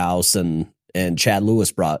gym at our house, and Chad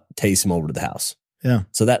Lewis brought Taysom over to the house. Yeah.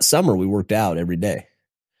 So that summer we worked out every day.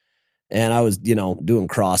 And I was, doing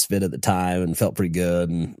CrossFit at the time and felt pretty good.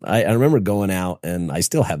 And I remember going out, and I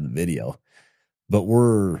still have the video, but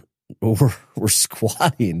we're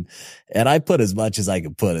squatting, and I put as much as I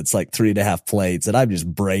could put. It's like 3.5 plates, and I'm just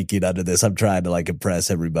breaking under this. I'm trying to like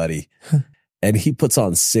impress everybody. And he puts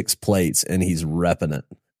on 6 plates and he's repping it.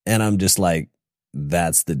 And I'm just like,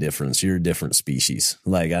 that's the difference. You're a different species.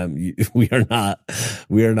 Like we are not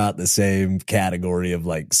the same category of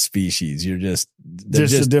like species. You're just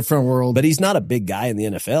a different world. But he's not a big guy in the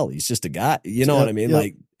NFL. He's just a guy. You know what I mean? Yep.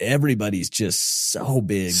 Like everybody's just so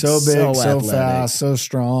big, so fast, so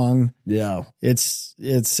strong. Yeah. It's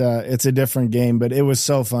a different game, but it was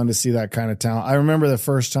so fun to see that kind of talent. I remember the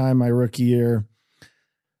first time my rookie year,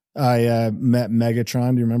 I met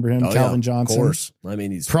Megatron. Do you remember him? Calvin Johnson. Of course. I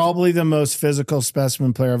mean, he's probably the most physical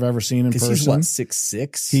specimen player I've ever seen in person. He's what,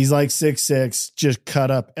 6'6"? He's like 6'6", just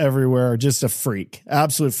cut up everywhere. Just a freak.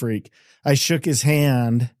 Absolute freak. I shook his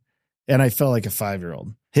hand and I felt like a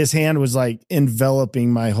 5-year-old. His hand was like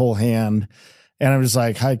enveloping my whole hand. And I'm just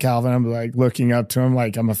like, "Hi, Calvin." I'm like looking up to him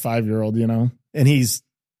like I'm a 5-year-old, and he's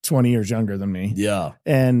 20 years younger than me. Yeah.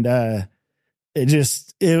 And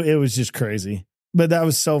it was just crazy. But that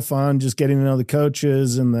was so fun, just getting to know the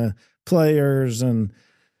coaches and the players, and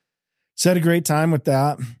just had a great time with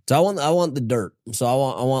that. So I want the dirt. So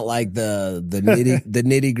I want like the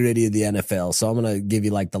nitty gritty of the NFL. So I'm gonna give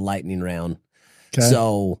you like the lightning round. Okay.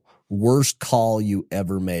 So worst call you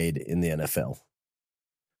ever made in the NFL?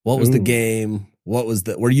 What was the game? What was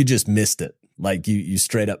where you just missed it? Like you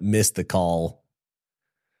straight up missed the call.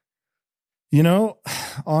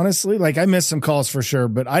 Honestly, like I missed some calls for sure,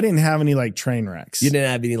 but I didn't have any like train wrecks. You didn't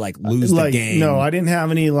have any like lose the game. No, I didn't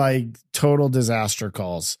have any like total disaster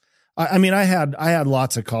calls. I mean, I had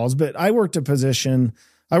lots of calls, but I worked a position.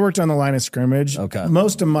 I worked on the line of scrimmage. Okay.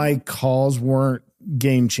 Most of my calls weren't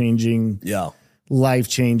game changing. Yeah. Life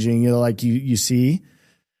changing, like you see.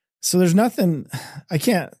 So there's nothing.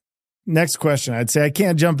 Next question. I'd say I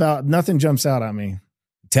can't jump out. Nothing jumps out at me.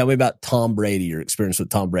 Tell me about Tom Brady, your experience with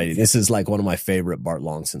Tom Brady. This is like one of my favorite Bart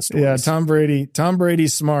Longson stories. Yeah, Tom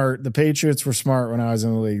Brady's smart. The Patriots were smart when I was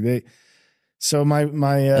in the league.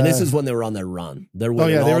 And this is when they were on their run. They're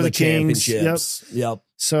winning they all were the Kings. championships. Yep.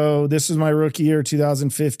 So this was my rookie year,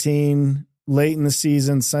 2015, late in the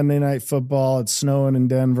season, Sunday Night Football. It's snowing in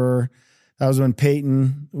Denver. That was when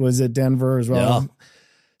Peyton was at Denver as well. Yeah.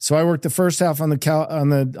 So I worked the first half on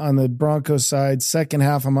the Broncos side. Second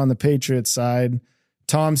half, I'm on the Patriots side.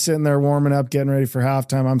 Tom's sitting there warming up, getting ready for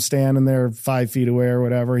halftime. I'm standing there 5 feet away or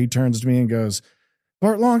whatever. He turns to me and goes,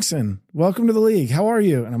 "Bart Longson, welcome to the league. How are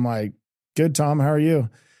you?" And I'm like, "Good, Tom. How are you?"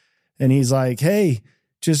 And he's like, "Hey,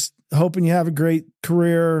 just hoping you have a great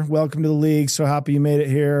career. Welcome to the league. So happy you made it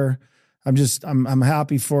here. I'm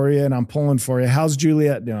happy for you and I'm pulling for you. How's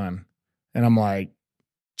Juliet doing? And I'm like,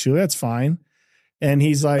 Juliet's fine. And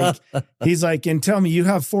he's like, and tell me, you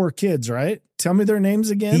have 4 kids, right? Tell me their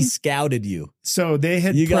names again. He scouted you. So they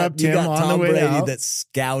had prepped him on the way out. That's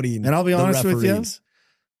scouting. And I'll be honest with you,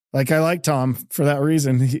 like I like Tom for that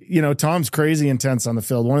reason. Tom's crazy intense on the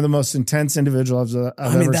field. One of the most intense individuals I've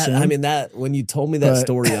ever seen. I mean, that when you told me that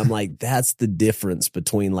story, I'm like, that's the difference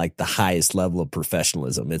between like the highest level of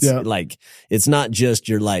professionalism. It's like, it's not just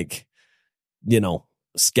you're like,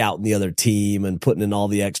 scouting the other team and putting in all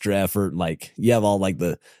the extra effort. Like you have all like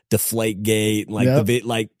the deflate gate, and like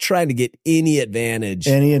like trying to get any advantage.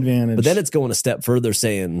 But then it's going a step further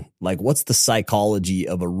saying like, what's the psychology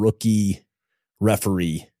of a rookie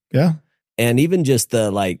referee? Yeah. And even just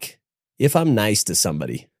the, like, if I'm nice to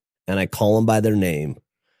somebody and I call them by their name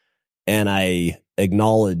and I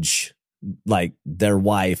acknowledge like their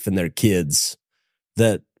wife and their kids,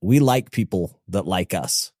 that we like people that like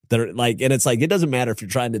us. They're like, and it's like, it doesn't matter if you're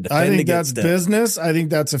trying to defend. I think that's business. I think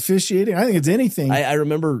that's officiating. I think it's anything. I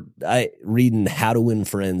remember reading How to Win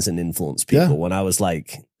Friends and Influence People when I was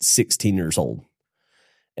like 16 years old.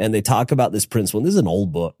 And they talk about this principle. And this is an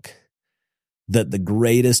old book, that the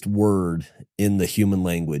greatest word in the human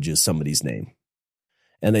language is somebody's name.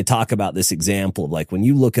 And they talk about this example of like, when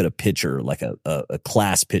you look at a picture, like a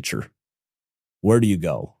class picture, where do you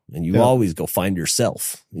go? And you always go find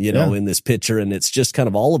yourself, in this picture. And it's just kind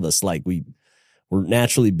of all of us, like we're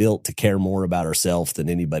naturally built to care more about ourselves than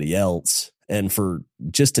anybody else. And for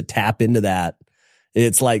just to tap into that,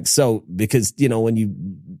 it's like, so because, when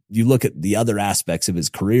you look at the other aspects of his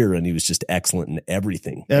career, and he was just excellent in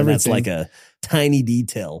everything. And that's like a tiny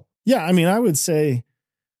detail. Yeah. I mean, I would say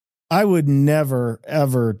I would never,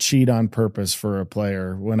 ever cheat on purpose for a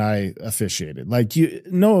player when I officiated. Like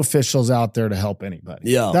no officials out there to help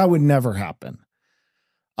anybody. Yeah. That would never happen.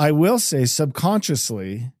 I will say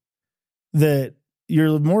subconsciously that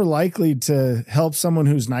you're more likely to help someone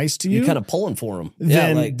who's nice to you. You're kind of pulling for them.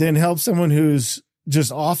 Than help someone who's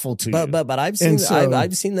just awful to you. But I've seen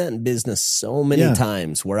I've seen that in business so many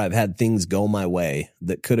times where I've had things go my way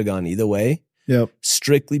that could have gone either way. Yep.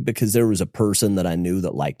 Strictly because there was a person that I knew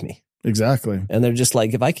that liked me. Exactly. And they're just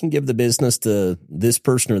like, if I can give the business to this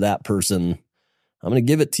person or that person, I'm going to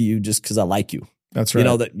give it to you just because I like you. That's right.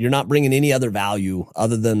 That you're not bringing any other value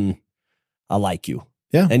other than I like you.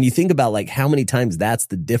 Yeah. And you think about like how many times that's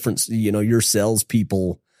the difference, your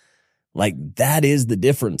salespeople, like that is the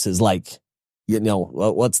difference is like,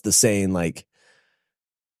 what's the saying? Like,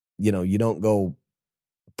 you don't go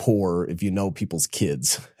poor if you know people's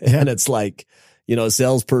kids. And it's like, a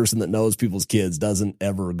salesperson that knows people's kids doesn't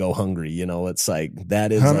ever go hungry. It's like,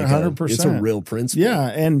 that is 100%. It's a real principle. Yeah.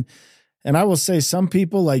 And I will say some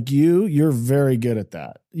people like you're very good at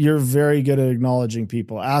that. You're very good at acknowledging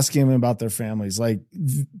people, asking them about their families, like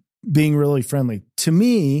being really friendly. To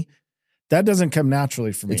me, that doesn't come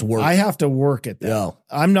naturally for me. It's work. I have to work at that. Yeah.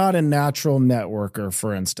 I'm not a natural networker,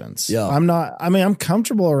 for instance. Yeah. I'm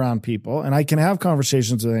comfortable around people and I can have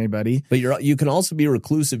conversations with anybody. But you can also be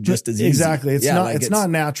reclusive just as easy. Exactly. It's not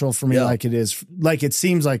natural for me like it is, like it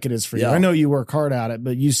seems like it is for you. I know you work hard at it,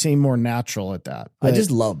 but you seem more natural at that. I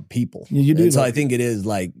just love people. You do. So I think it is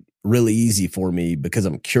like really easy for me because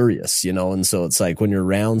I'm curious, and so it's like when you're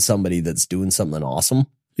around somebody that's doing something awesome.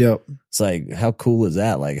 Yep. It's like, how cool is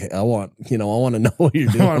that? Like, I want to know what you're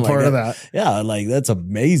doing. I want part of that. Yeah. Like that's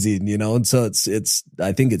amazing, and so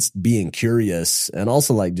I think it's being curious and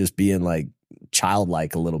also like just being like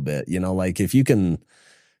childlike a little bit, like if you can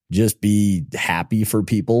just be happy for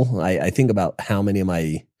people. I think about how many of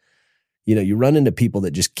my, you run into people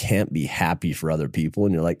that just can't be happy for other people.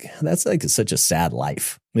 And you're like, that's like such a sad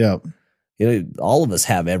life. Yeah. All of us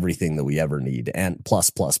have everything that we ever need and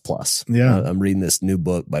plus. Yeah. I'm reading this new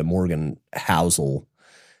book by Morgan Housel.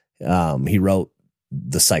 He wrote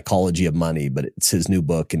The Psychology of Money, but it's his new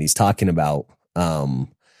book. And he's talking about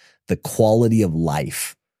the quality of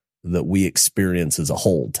life that we experience as a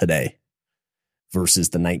whole today versus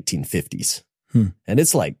the 1950s. And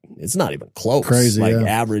it's like, it's not even close. Crazy, like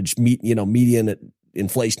average, median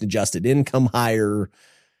inflation adjusted income higher,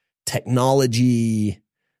 technology,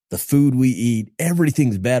 the food we eat,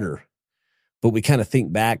 everything's better. But we kind of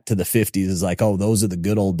think back to the 50s as like, oh, those are the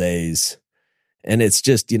good old days. And it's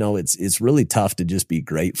just, it's really tough to just be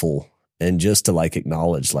grateful and just to like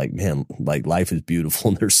acknowledge like, man, like life is beautiful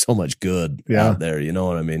and there's so much good out there. You know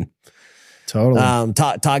what I mean? Totally.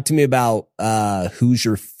 Talk to me about who's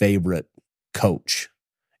your favorite coach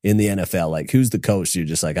in the NFL? Like who's the coach you're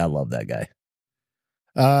just like, I love that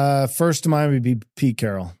guy? First to mind would be Pete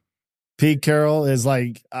Carroll. Pete Carroll is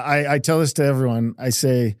like, I tell this to everyone. I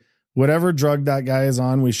say, whatever drug that guy is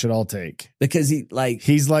on, we should all take. Because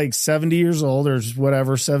he's like 70 years old or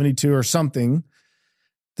whatever, 72 or something.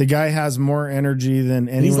 The guy has more energy than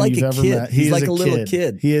anyone you've ever met. He's like a little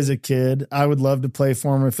kid. He is a kid. I would love to play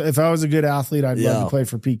for him. If I was a good athlete, I'd love to play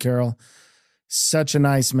for Pete Carroll. Such a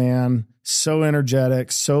nice man, so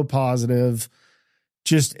energetic, so positive.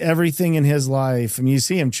 Just everything in his life. I mean, you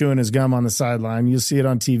see him chewing his gum on the sideline. You'll see it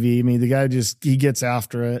on TV. I mean, the guy he gets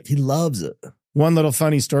after it. He loves it. One little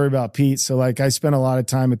funny story about Pete. So, like, I spent a lot of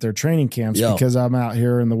time at their training camps because I'm out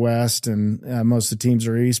here in the West and most of the teams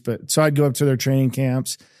are East. But so I'd go up to their training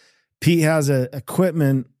camps. Pete has a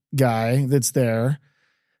equipment guy that's there.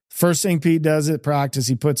 First thing Pete does at practice,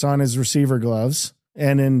 he puts on his receiver gloves.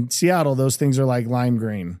 And in Seattle, those things are like lime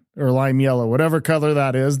green or lime yellow, whatever color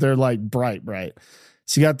that is. They're like bright.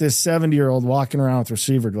 So you got this 70-year-old walking around with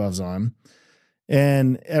receiver gloves on.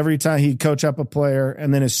 And every time he'd coach up a player,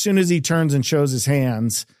 and then as soon as he turns and shows his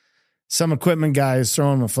hands, some equipment guy is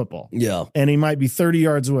throwing him a football. Yeah. And he might be 30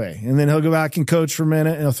 yards away. And then he'll go back and coach for a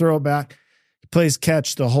minute, and he'll throw it back. He plays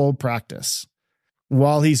catch the whole practice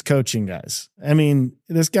while he's coaching guys. I mean,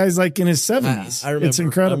 this guy's like in his 70s. It's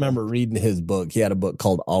incredible. I remember reading his book. He had a book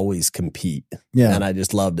called Always Compete. Yeah. And I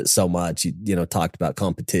just loved it so much. He, talked about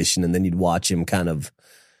competition, and then you'd watch him kind of,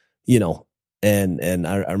 and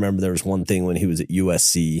I remember there was one thing when he was at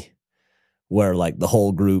USC where like the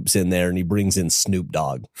whole group's in there and he brings in Snoop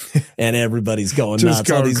Dogg and everybody's going nuts.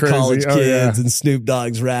 All these crazy college kids and Snoop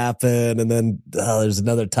Dogg's rapping. And then there's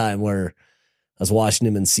another time where I was watching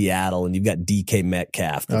him in Seattle and you've got DK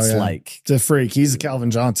Metcalf. That's like, it's a freak. He's a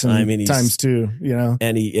Calvin Johnson. I mean, times two,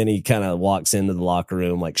 and he kind of walks into the locker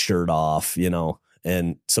room, like shirt off,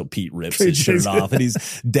 And so Pete rips his shirt off and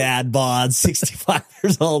he's dad bod, 65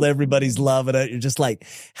 years old. Everybody's loving it. You're just like,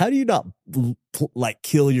 how do you not like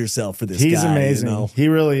kill yourself for this guy? He's amazing. He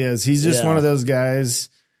really is. He's just one of those guys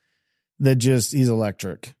that he's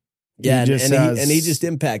electric. Yeah. And he just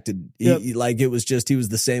impacted. He was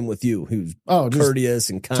the same with you. He was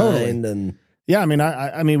courteous and kind. Totally. And yeah,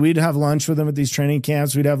 I mean, we'd have lunch with him at these training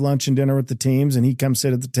camps. We'd have lunch and dinner with the teams, and he'd come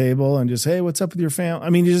sit at the table and just, hey, what's up with your family?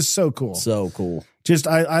 I mean, he's just so cool. So cool. Just,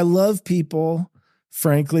 I love people,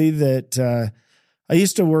 frankly, that I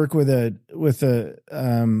used to work with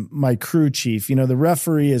my crew chief. The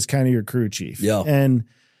referee is kind of your crew chief. Yeah. And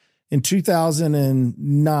in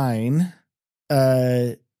 2009,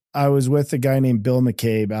 I was with a guy named Bill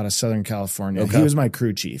McCabe out of Southern California. Okay. He was my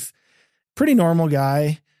crew chief. Pretty normal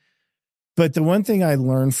guy. But the one thing I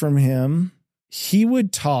learned from him, he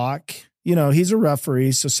would talk, he's a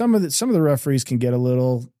referee. So some of the referees can get a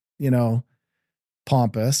little,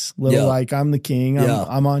 pompous, like I'm the king.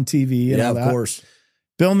 I'm on TV and all that. Of course.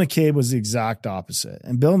 Bill McCabe was the exact opposite.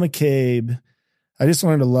 And Bill McCabe, I just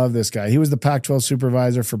learned to love this guy. He was the Pac-12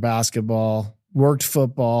 supervisor for basketball, worked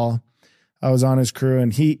football. I was on his crew,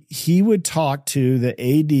 and he would talk to the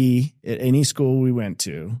AD at any school we went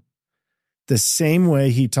to the same way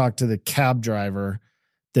he talked to the cab driver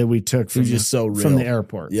that we took from the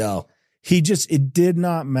airport. Yeah. It did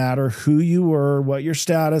not matter who you were, what your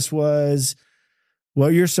status was, what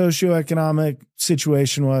your socioeconomic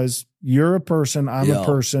situation was. You're a person. I'm a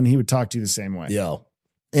person. He would talk to you the same way. Yeah.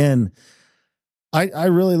 And I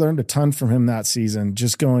really learned a ton from him that season,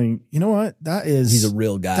 just going, you know what? He's a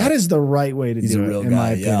real guy. That is the right way to do it, in my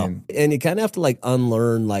opinion. And you kind of have to like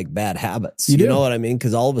unlearn like bad habits. You know what I mean?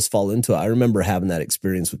 Because all of us fall into it. I remember having that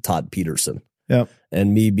experience with Todd Peterson. Yep.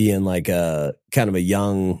 And me being like a kind of a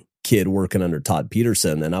young kid working under Todd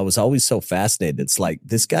Peterson. And I was always so fascinated. It's like,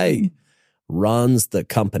 this guy runs the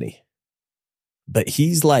company. But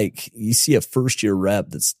he's like, you see a first year rep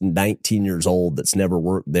that's 19 years old that's never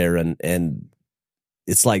worked there, and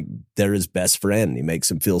it's like they're his best friend. He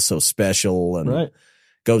makes him feel so special, and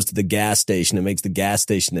goes to the gas station and makes the gas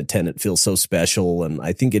station attendant feel so special. And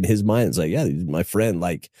I think in his mind, it's like, yeah, he's my friend.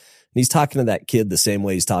 Like, and he's talking to that kid the same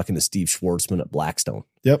way he's talking to Steve Schwartzman at Blackstone.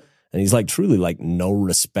 Yep. And he's like truly like no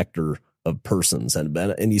respecter of persons.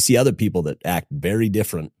 And you see other people that act very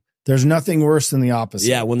different. There's nothing worse than the opposite.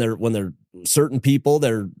 Yeah, when they're certain people,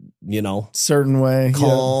 they're, certain way,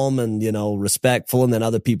 calm and, respectful. And then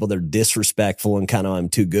other people, they're disrespectful and kind of, I'm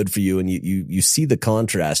too good for you. And you see the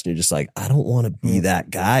contrast and you're just like, I don't want to be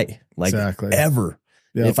that guy. Like ever.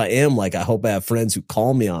 Yep. If I am, like, I hope I have friends who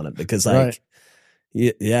call me on it, because like,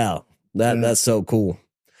 that's so cool.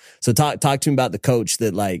 So talk to me about the coach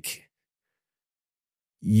that like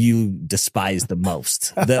you despise the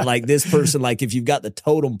most. That like this person, like if you've got the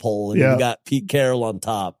totem pole and you've got Pete Carroll on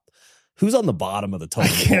top, who's on the bottom of the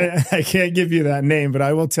totem pole? I can't give you that name, but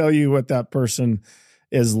I will tell you what that person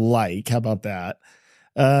is like. How about that?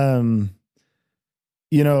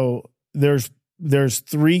 There's there's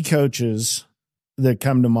 3 coaches that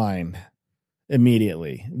come to mind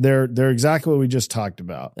immediately. They're exactly what we just talked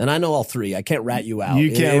about. And I know all 3. I can't rat you out.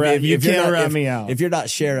 You can't rat me out. If you're not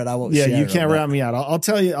sharing, I won't share. Yeah, you can't rat me out. I'll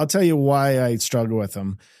tell you why I struggle with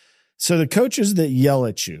them. So the coaches that yell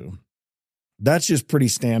at you, that's just pretty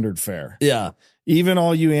standard fare. Yeah. Even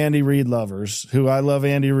all you Andy Reid lovers, who I love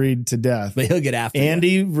Andy Reid to death. But he'll get after Andy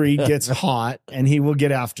you. Reid gets hot and he will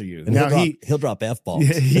get after you. And now he'll drop F-bombs.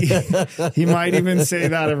 He might even say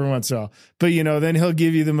that every once in a while. But, then he'll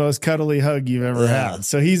give you the most cuddly hug you've ever had.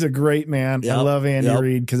 So he's a great man. Yep. I love Andy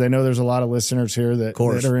Reid because I know there's a lot of listeners here that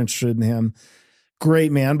are interested in him.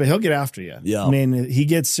 Great man, but he'll get after you. Yeah. I mean, he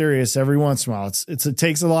gets serious every once in a while. It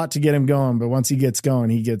takes a lot to get him going, but once he gets going,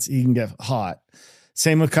 he can get hot.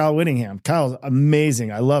 Same with Kyle Whittingham. Kyle's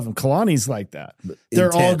amazing. I love him. Kalani's like that.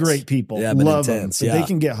 They're all great people. Yeah, love them. So they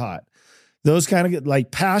can get hot. Those kind of like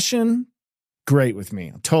passion, great with me.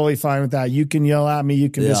 I'm totally fine with that. You can yell at me. You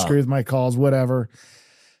can disagree with my calls, whatever.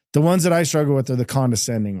 The ones that I struggle with are the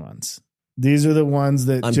condescending ones. These are the ones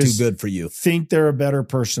that I'm just too good for you. Think they're a better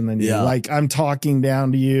person than you. Yeah. Like I'm talking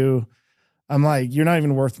down to you. I'm like, you're not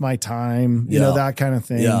even worth my time. You know, that kind of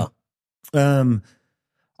thing. Yeah.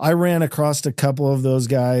 I ran across a couple of those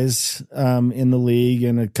guys in the league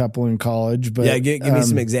and a couple in college. But give me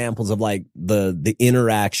some examples of like the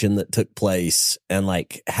interaction that took place and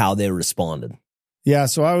like how they responded. Yeah,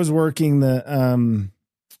 so I was working the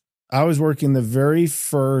very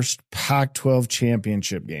first Pac-12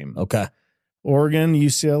 championship game. Okay. Oregon,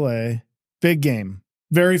 UCLA, big game.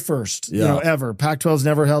 Very first, ever. Pac-12's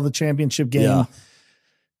never held the championship game. Yeah.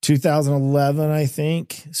 2011, I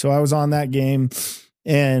think. So I was on that game.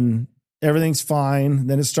 And everything's fine.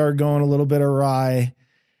 Then it started going a little bit awry.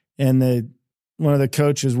 And one of the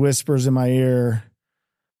coaches whispers in my ear,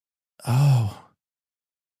 "Oh,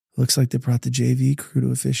 looks like they brought the JV crew to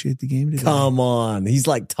officiate the game today." Come on. He's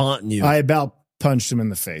like taunting you. I about punched him in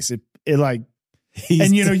the face. It like,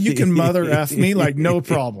 and you can mother F me, like no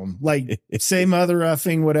problem. Like say mother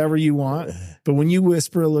effing whatever you want. But when you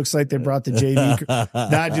whisper, it looks like they brought the JV crew,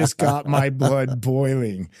 that just got my blood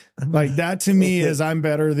boiling. Like that to me is I'm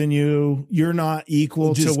better than you. You're not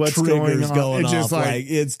equal to what's going on. It's just like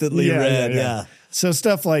instantly red. Yeah. So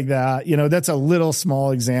stuff like that, that's a little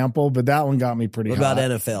small example, but that one got me pretty hot. What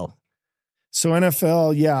about NFL? So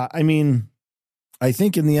NFL, yeah. I mean, I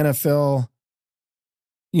think in the NFL,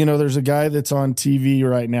 there's a guy that's on TV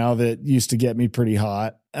right now that used to get me pretty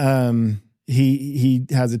hot. He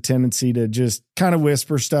has a tendency to just kind of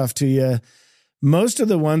whisper stuff to you. Most of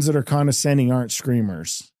the ones that are condescending aren't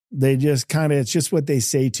screamers. They just it's just what they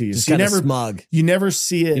say to you. Just so kind of smug. You never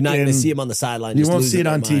see it. You're not going to see him on the sideline. You won't see it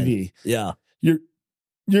on TV. Yeah. You're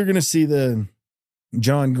going to see the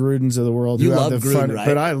John Grudens of the world. You love Gruden, right?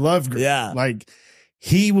 But I love Gruden. Yeah. Like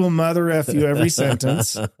he will mother F you every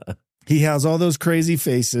sentence. He has all those crazy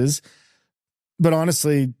faces, but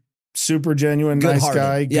honestly, super genuine, nice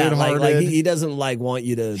guy, good-hearted. Like he doesn't want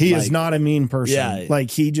you to. He is not a mean person. Yeah, like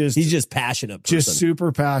he's just passionate, person. Just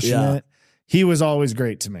super passionate. Yeah. He was always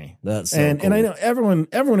great to me. That's so cool. And I know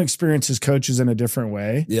everyone experiences coaches in a different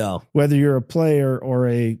way. Yeah, whether you're a player or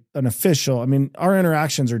an official. I mean, our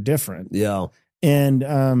interactions are different. Yeah,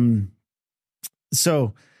 and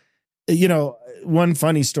so one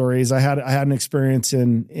funny story is I had an experience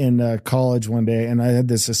in college one day, and I had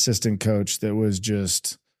this assistant coach that was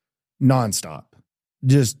just nonstop,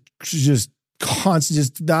 just constant,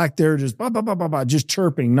 just back there, just bah, bah, bah, bah, bah, just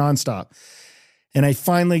chirping nonstop. And I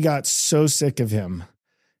finally got so sick of him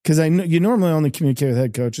because I know you normally only communicate with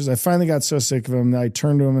head coaches. I finally got so sick of him that I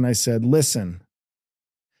turned to him and I said, "Listen,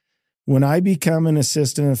 when I become an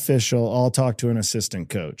assistant official, I'll talk to an assistant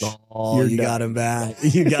coach." Oh, you got him back.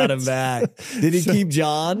 You got him back. Did he keep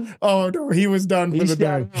John? Oh, no, he was done for the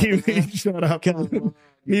day. He shut up.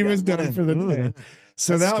 He was done for the day.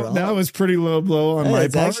 So that was pretty low blow on my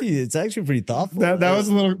part. It's actually pretty thoughtful. That was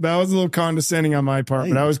a little condescending on my part,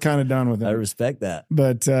 but I was kind of done with it. I respect that.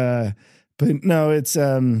 But no, it's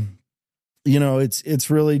it's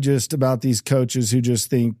really just about these coaches who just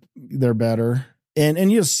think they're better.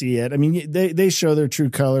 And you'll see it. I mean, they show their true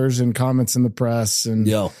colors in comments in the press and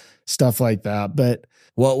stuff like that. But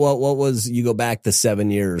what was, you go back to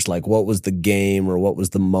 7 years, like what was the game or what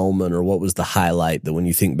was the moment or what was the highlight that when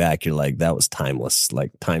you think back, you're like, that was timeless.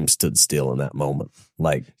 Like time stood still in that moment.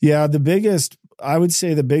 Like, yeah, I would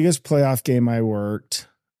say the biggest playoff game I worked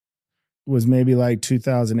was maybe like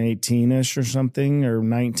 2018-ish or something, or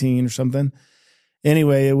 19 or something.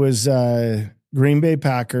 Anyway, it was, Green Bay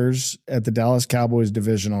Packers at the Dallas Cowboys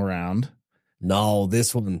divisional round. No,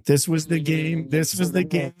 this was the game. This was the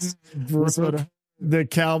game. the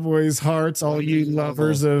Cowboys' hearts, all you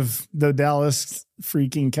lovers of the Dallas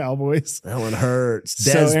freaking Cowboys. That one hurts.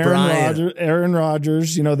 So Aaron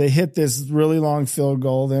Rodgers, they hit this really long field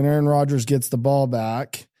goal. Then Aaron Rodgers gets the ball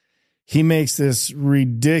back. He makes this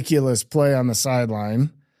ridiculous play on the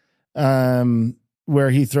sideline where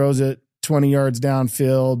he throws it 20 yards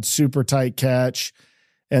downfield, super tight catch.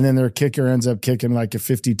 And then their kicker ends up kicking like a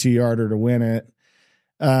 52-yarder to win it.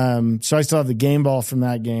 So I still have the game ball from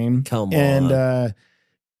that game. Come on. And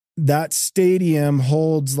that stadium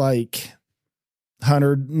holds like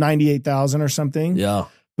 198,000 or something. Yeah.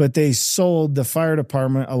 But the fire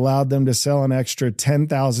department allowed them to sell an extra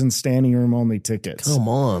 10,000 standing room only tickets. Come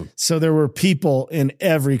on. So there were people in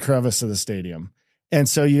every crevice of the stadium. And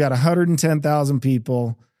so you got 110,000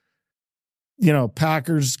 people,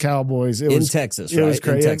 Packers, Cowboys. It was Texas, right? It was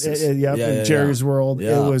crazy. In Texas. In Jerry's World.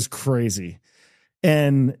 Yeah. It was crazy.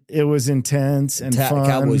 And it was intense and fun.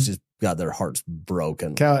 Cowboys just got their hearts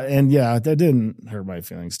broken. That didn't hurt my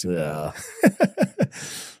feelings too. Yeah.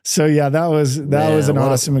 So that was an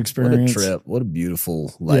awesome experience. What a trip. What a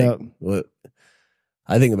beautiful,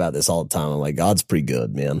 I think about this all the time. I'm like, God's pretty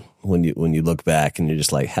good, man. When you look back and you're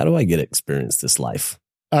just like, how do I get to experience this life?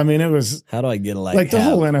 I mean, it was, how do I get the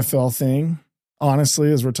whole NFL thing,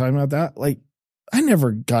 honestly, as we're talking about that, like I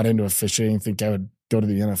never got into officiating, think I would go to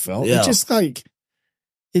the NFL. Yeah.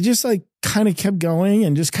 It just kind of kept going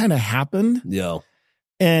and just kind of happened. Yeah.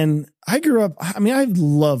 And I grew up, I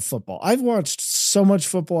love football. I've watched so much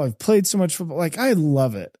football. I've played so much football. Like I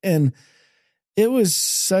love it. And it was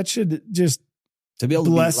such a just to be able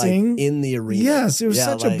blessing to be in the arena. Yes. It was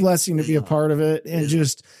such a blessing to be a part of it and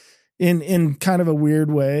just in kind of a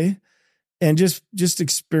weird way and just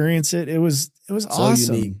experience it. It was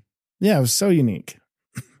awesome. Unique. Yeah. It was so unique.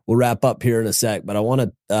 We'll wrap up here in a sec, but I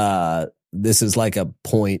want to, this is like a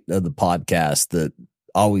point of the podcast that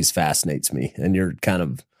always fascinates me. And you're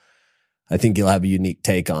I think you'll have a unique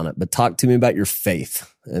take on it, but talk to me about your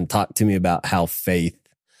faith and talk to me about how faith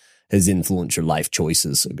has influenced your life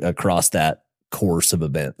choices across that course of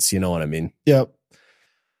events. You know what I mean? Yep.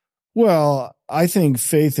 Well, I think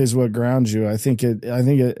faith is what grounds you. I think it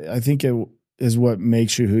is what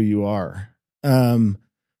makes you who you are.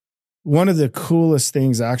 One of the coolest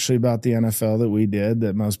things actually about the NFL that we did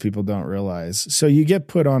that most people don't realize. So you get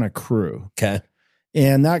put on a crew. Okay.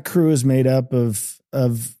 And that crew is made up of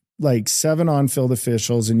like 7 on-field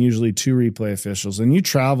officials and usually 2 replay officials. And you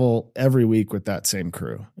travel every week with that same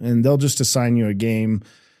crew. And they'll just assign you a game.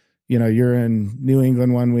 You're in New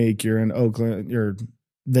England one week, you're in Oakland, you're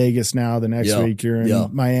Vegas now, the next week you're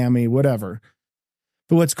in Miami, whatever.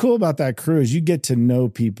 But what's cool about that crew is you get to know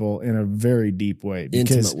people in a very deep way.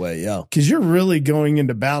 Intimate way, yeah. Because you're really going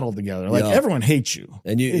into battle together. Like everyone hates you.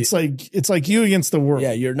 And it's like you against the world.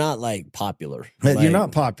 Yeah, you're not like popular. You're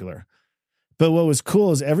not popular. But what was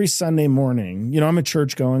cool is every Sunday morning, I'm a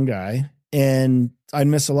church going guy and I'd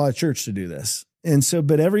miss a lot of church to do this. And so,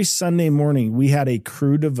 but every Sunday morning we had a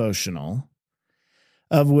crew devotional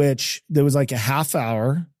of which there was like a half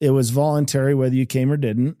hour. It was voluntary, whether you came or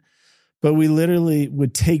didn't. But we literally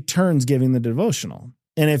would take turns giving the devotional.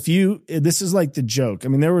 And this is like the joke. I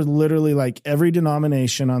mean, there were literally like every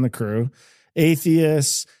denomination on the crew,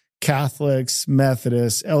 atheists, Catholics,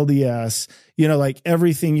 Methodists, LDS, like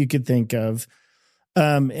everything you could think of.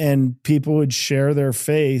 And people would share their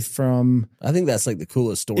faith from. I think that's like the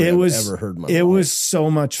coolest story I've ever heard in my life. It was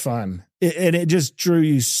so much fun. And it just drew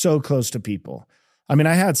you so close to people. I mean,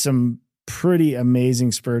 I had some pretty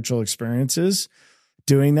amazing spiritual experiences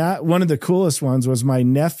doing that. One of the coolest ones was my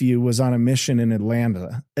nephew was on a mission in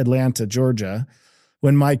Atlanta, Georgia,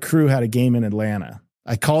 when my crew had a game in Atlanta.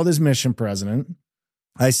 I called his mission president.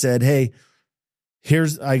 I said, hey,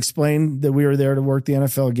 I explained that we were there to work the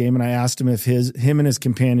NFL game. And I asked him if him and his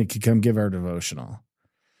companion could come give our devotional.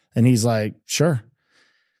 And he's like, sure.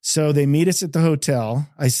 So they meet us at the hotel.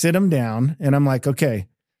 I sit him down and I'm like, okay,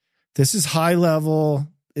 this is high level.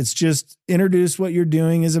 It's just introduce what you're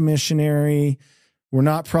doing as a missionary. We're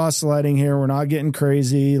not proselyting here. We're not getting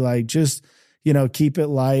crazy. Like just, keep it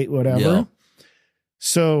light, whatever. Yeah.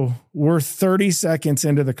 So we're 30 seconds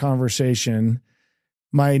into the conversation.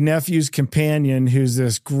 My nephew's companion, who's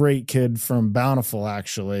this great kid from Bountiful,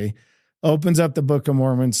 actually, opens up the Book of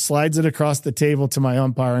Mormon, slides it across the table to my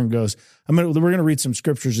umpire and goes, we're going to read some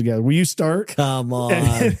scriptures together. Will you start? Come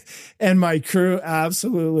on. And my crew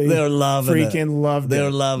absolutely They're loving freaking loved it.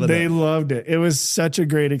 They're loving it. They loved it. It was such a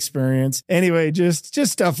great experience. Anyway, just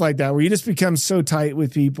stuff like that where you just become so tight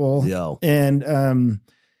with people. Yeah. And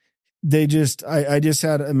I just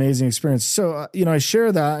had an amazing experience. So, I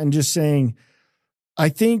share that and just saying, I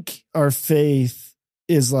think our faith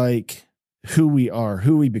is like who we are,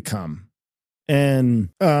 who we become. And,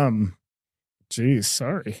 geez,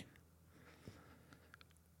 sorry.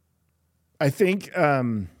 I think,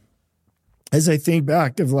 as I think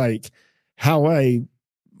back of like how I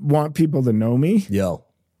want people to know me. Yeah.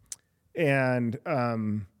 And,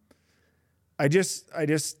 I guess I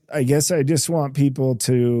just want people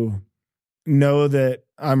to know that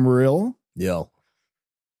I'm real. Yeah.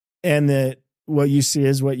 And that what you see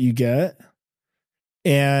is what you get.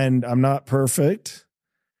 And I'm not perfect.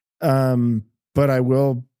 But I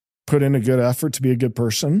will put in a good effort to be a good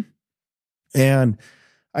person. And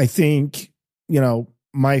I think,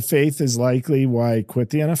 my faith is likely why I quit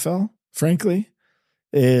the NFL, frankly,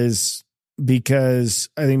 is because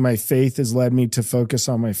I think my faith has led me to focus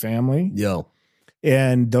on my family. Yeah.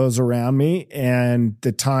 And those around me, and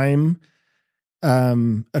the time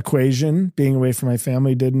equation being away from my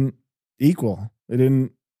family didn't equal. It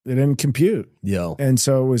didn't compute. Yeah. And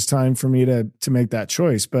so it was time for me to make that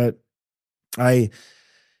choice. But I,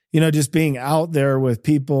 just being out there with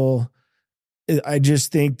people, I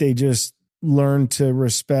just think they just learn to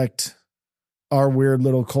respect our weird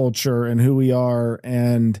little culture and who we are.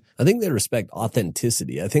 And I think they respect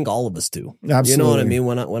authenticity. I think all of us do. Absolutely. You know what I mean?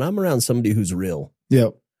 When I'm around somebody who's real,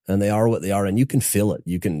 yep, and they are what they are, and you can feel it.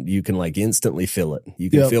 You can like instantly feel it. You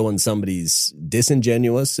can feel when somebody's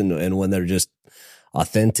disingenuous and when they're just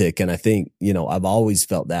authentic. And I think, I've always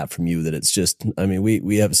felt that from you, that it's just, I mean,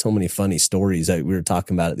 we have so many funny stories. We were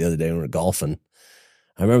talking about it the other day when we were golfing.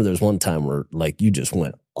 I remember there was one time where like you just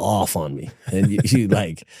went off on me, and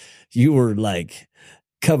you were like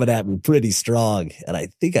coming at me pretty strong. And I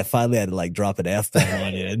think I finally had to like drop an F-bomb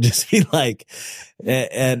on you and just be like,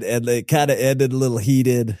 and it kind of ended a little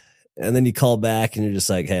heated. And then you call back and you're just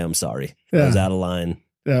like, hey, I'm sorry. I was out of line.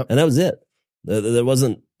 Yeah. And that was it. There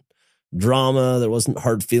wasn't drama. There wasn't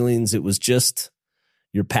hard feelings. It was just,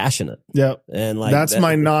 you're passionate. Yep. And like, that's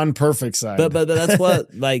my non-perfect side. But that's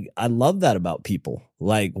what, like, I love that about people.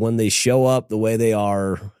 Like when they show up the way they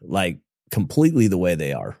are, like completely the way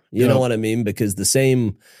they are, you know what I mean? Because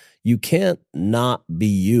you can't not be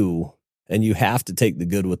you, and you have to take the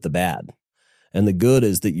good with the bad. And the good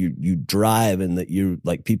is that you drive, and that you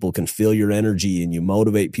like people can feel your energy, and you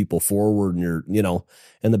motivate people forward, and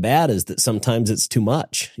and the bad is that sometimes it's too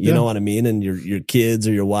much, you know what I mean? And your kids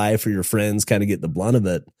or your wife or your friends kind of get the blunt of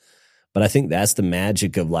it. But I think that's the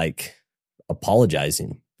magic of like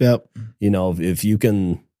apologizing. Yep. If you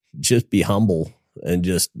can just be humble and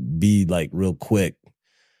just be like real quick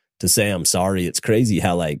to say, I'm sorry. It's crazy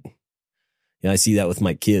how like, I see that with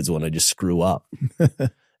my kids when I just screw up.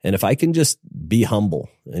 And if I can just be humble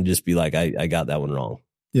and just be like, I got that one wrong.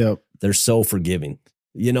 Yep. They're so forgiving.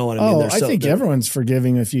 You know what I mean? I think everyone's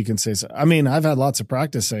forgiving if you can say so. I mean, I've had lots of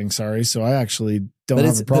practice saying sorry, so I actually don't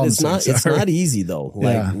have a problem. But it's not easy though.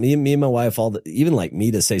 Like me and my wife, even like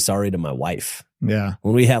me to say sorry to my wife. Yeah.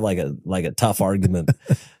 When we have like a tough argument,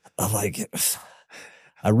 I'm like,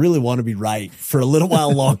 I really want to be right for a little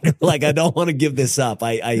while longer. Like, I don't want to give this up.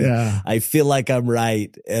 I feel like I'm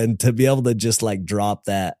right. And to be able to just like drop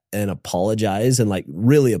that and apologize, and like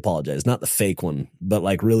really apologize, not the fake one, but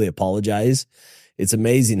like really apologize. It's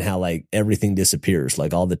amazing how like everything disappears,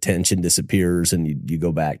 like all the tension disappears, and you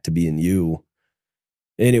go back to being you.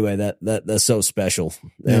 Anyway, that's so special.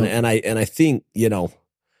 And I think,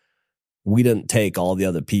 we didn't take all the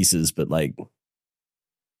other pieces, but like,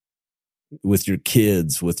 with your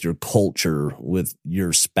kids, with your culture, with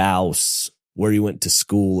your spouse, where you went to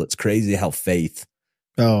school. It's crazy how faith.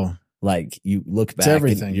 Like you look back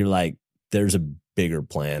and you're like, there's a bigger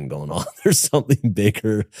plan going on. There's something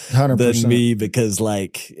bigger 100%. than me, because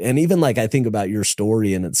like, and even like I think about your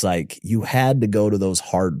story, and it's like you had to go to those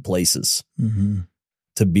hard places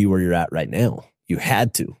to be where you're at right now. You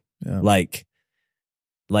had to. Yeah. Like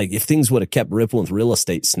if things would have kept rippling with real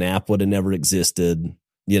estate, Snap would have never existed.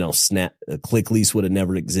 Click Lease would have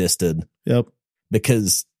never existed. Yep.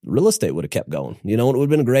 Because real estate would have kept going. It would have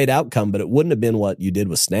been a great outcome, but it wouldn't have been what you did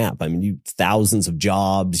with Snap. I mean, thousands of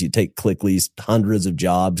jobs. You take Click Lease, hundreds of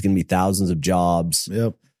jobs, going to be thousands of jobs.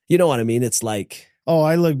 Yep. You know what I mean? It's like,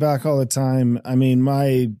 I look back all the time. I mean,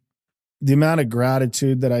 the amount of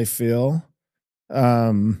gratitude that I feel,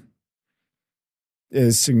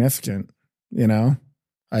 is significant.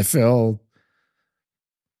 I feel,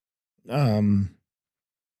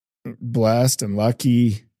 blessed and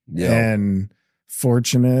lucky and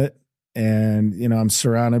fortunate, and I'm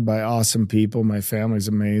surrounded by awesome people. My family's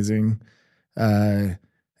amazing, and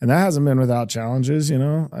that hasn't been without challenges. I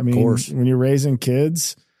mean, when you're raising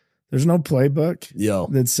kids, there's no playbook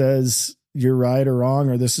that says you're right or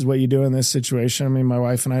wrong, or this is what you do in this situation. I mean, my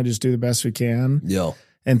wife and I just do the best we can.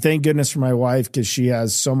 And thank goodness for my wife, because she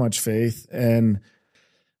has so much faith, and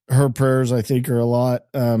her prayers, I think, are a lot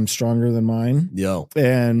stronger than mine. Yeah.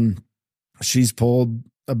 And she's pulled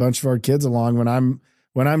a bunch of our kids along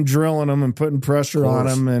when I'm drilling them and putting pressure on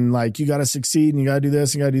them and like, you got to succeed and you got to do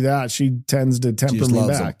this and you got to do that. She tends to temper me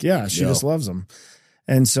back. Them. Yeah. She just loves them.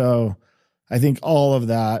 And so I think all of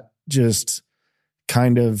that just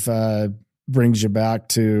kind of brings you back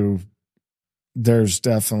to there's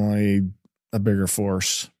definitely a bigger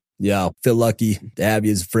force. Yeah. Feel lucky to have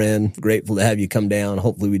you as a friend. Grateful to have you come down.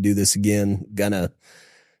 Hopefully we do this again. Gonna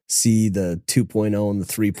see the 2.0 and the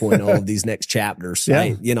 3.0 of these next chapters.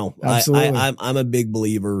 Yeah, I'm a big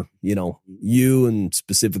believer, you and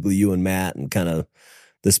specifically you and Matt and kind of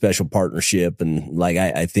the special partnership. And like,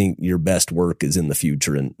 I think your best work is in the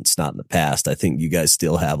future and it's not in the past. I think you guys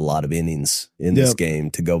still have a lot of innings in this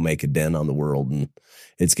game to go make a dent on the world. And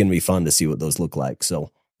it's going to be fun to see what those look like.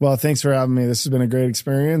 So, well, thanks for having me. This has been a great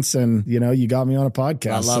experience. And, you got me on a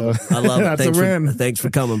podcast. I love it. That's Thanks a win. Thanks for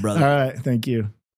coming, brother. All right. Thank you.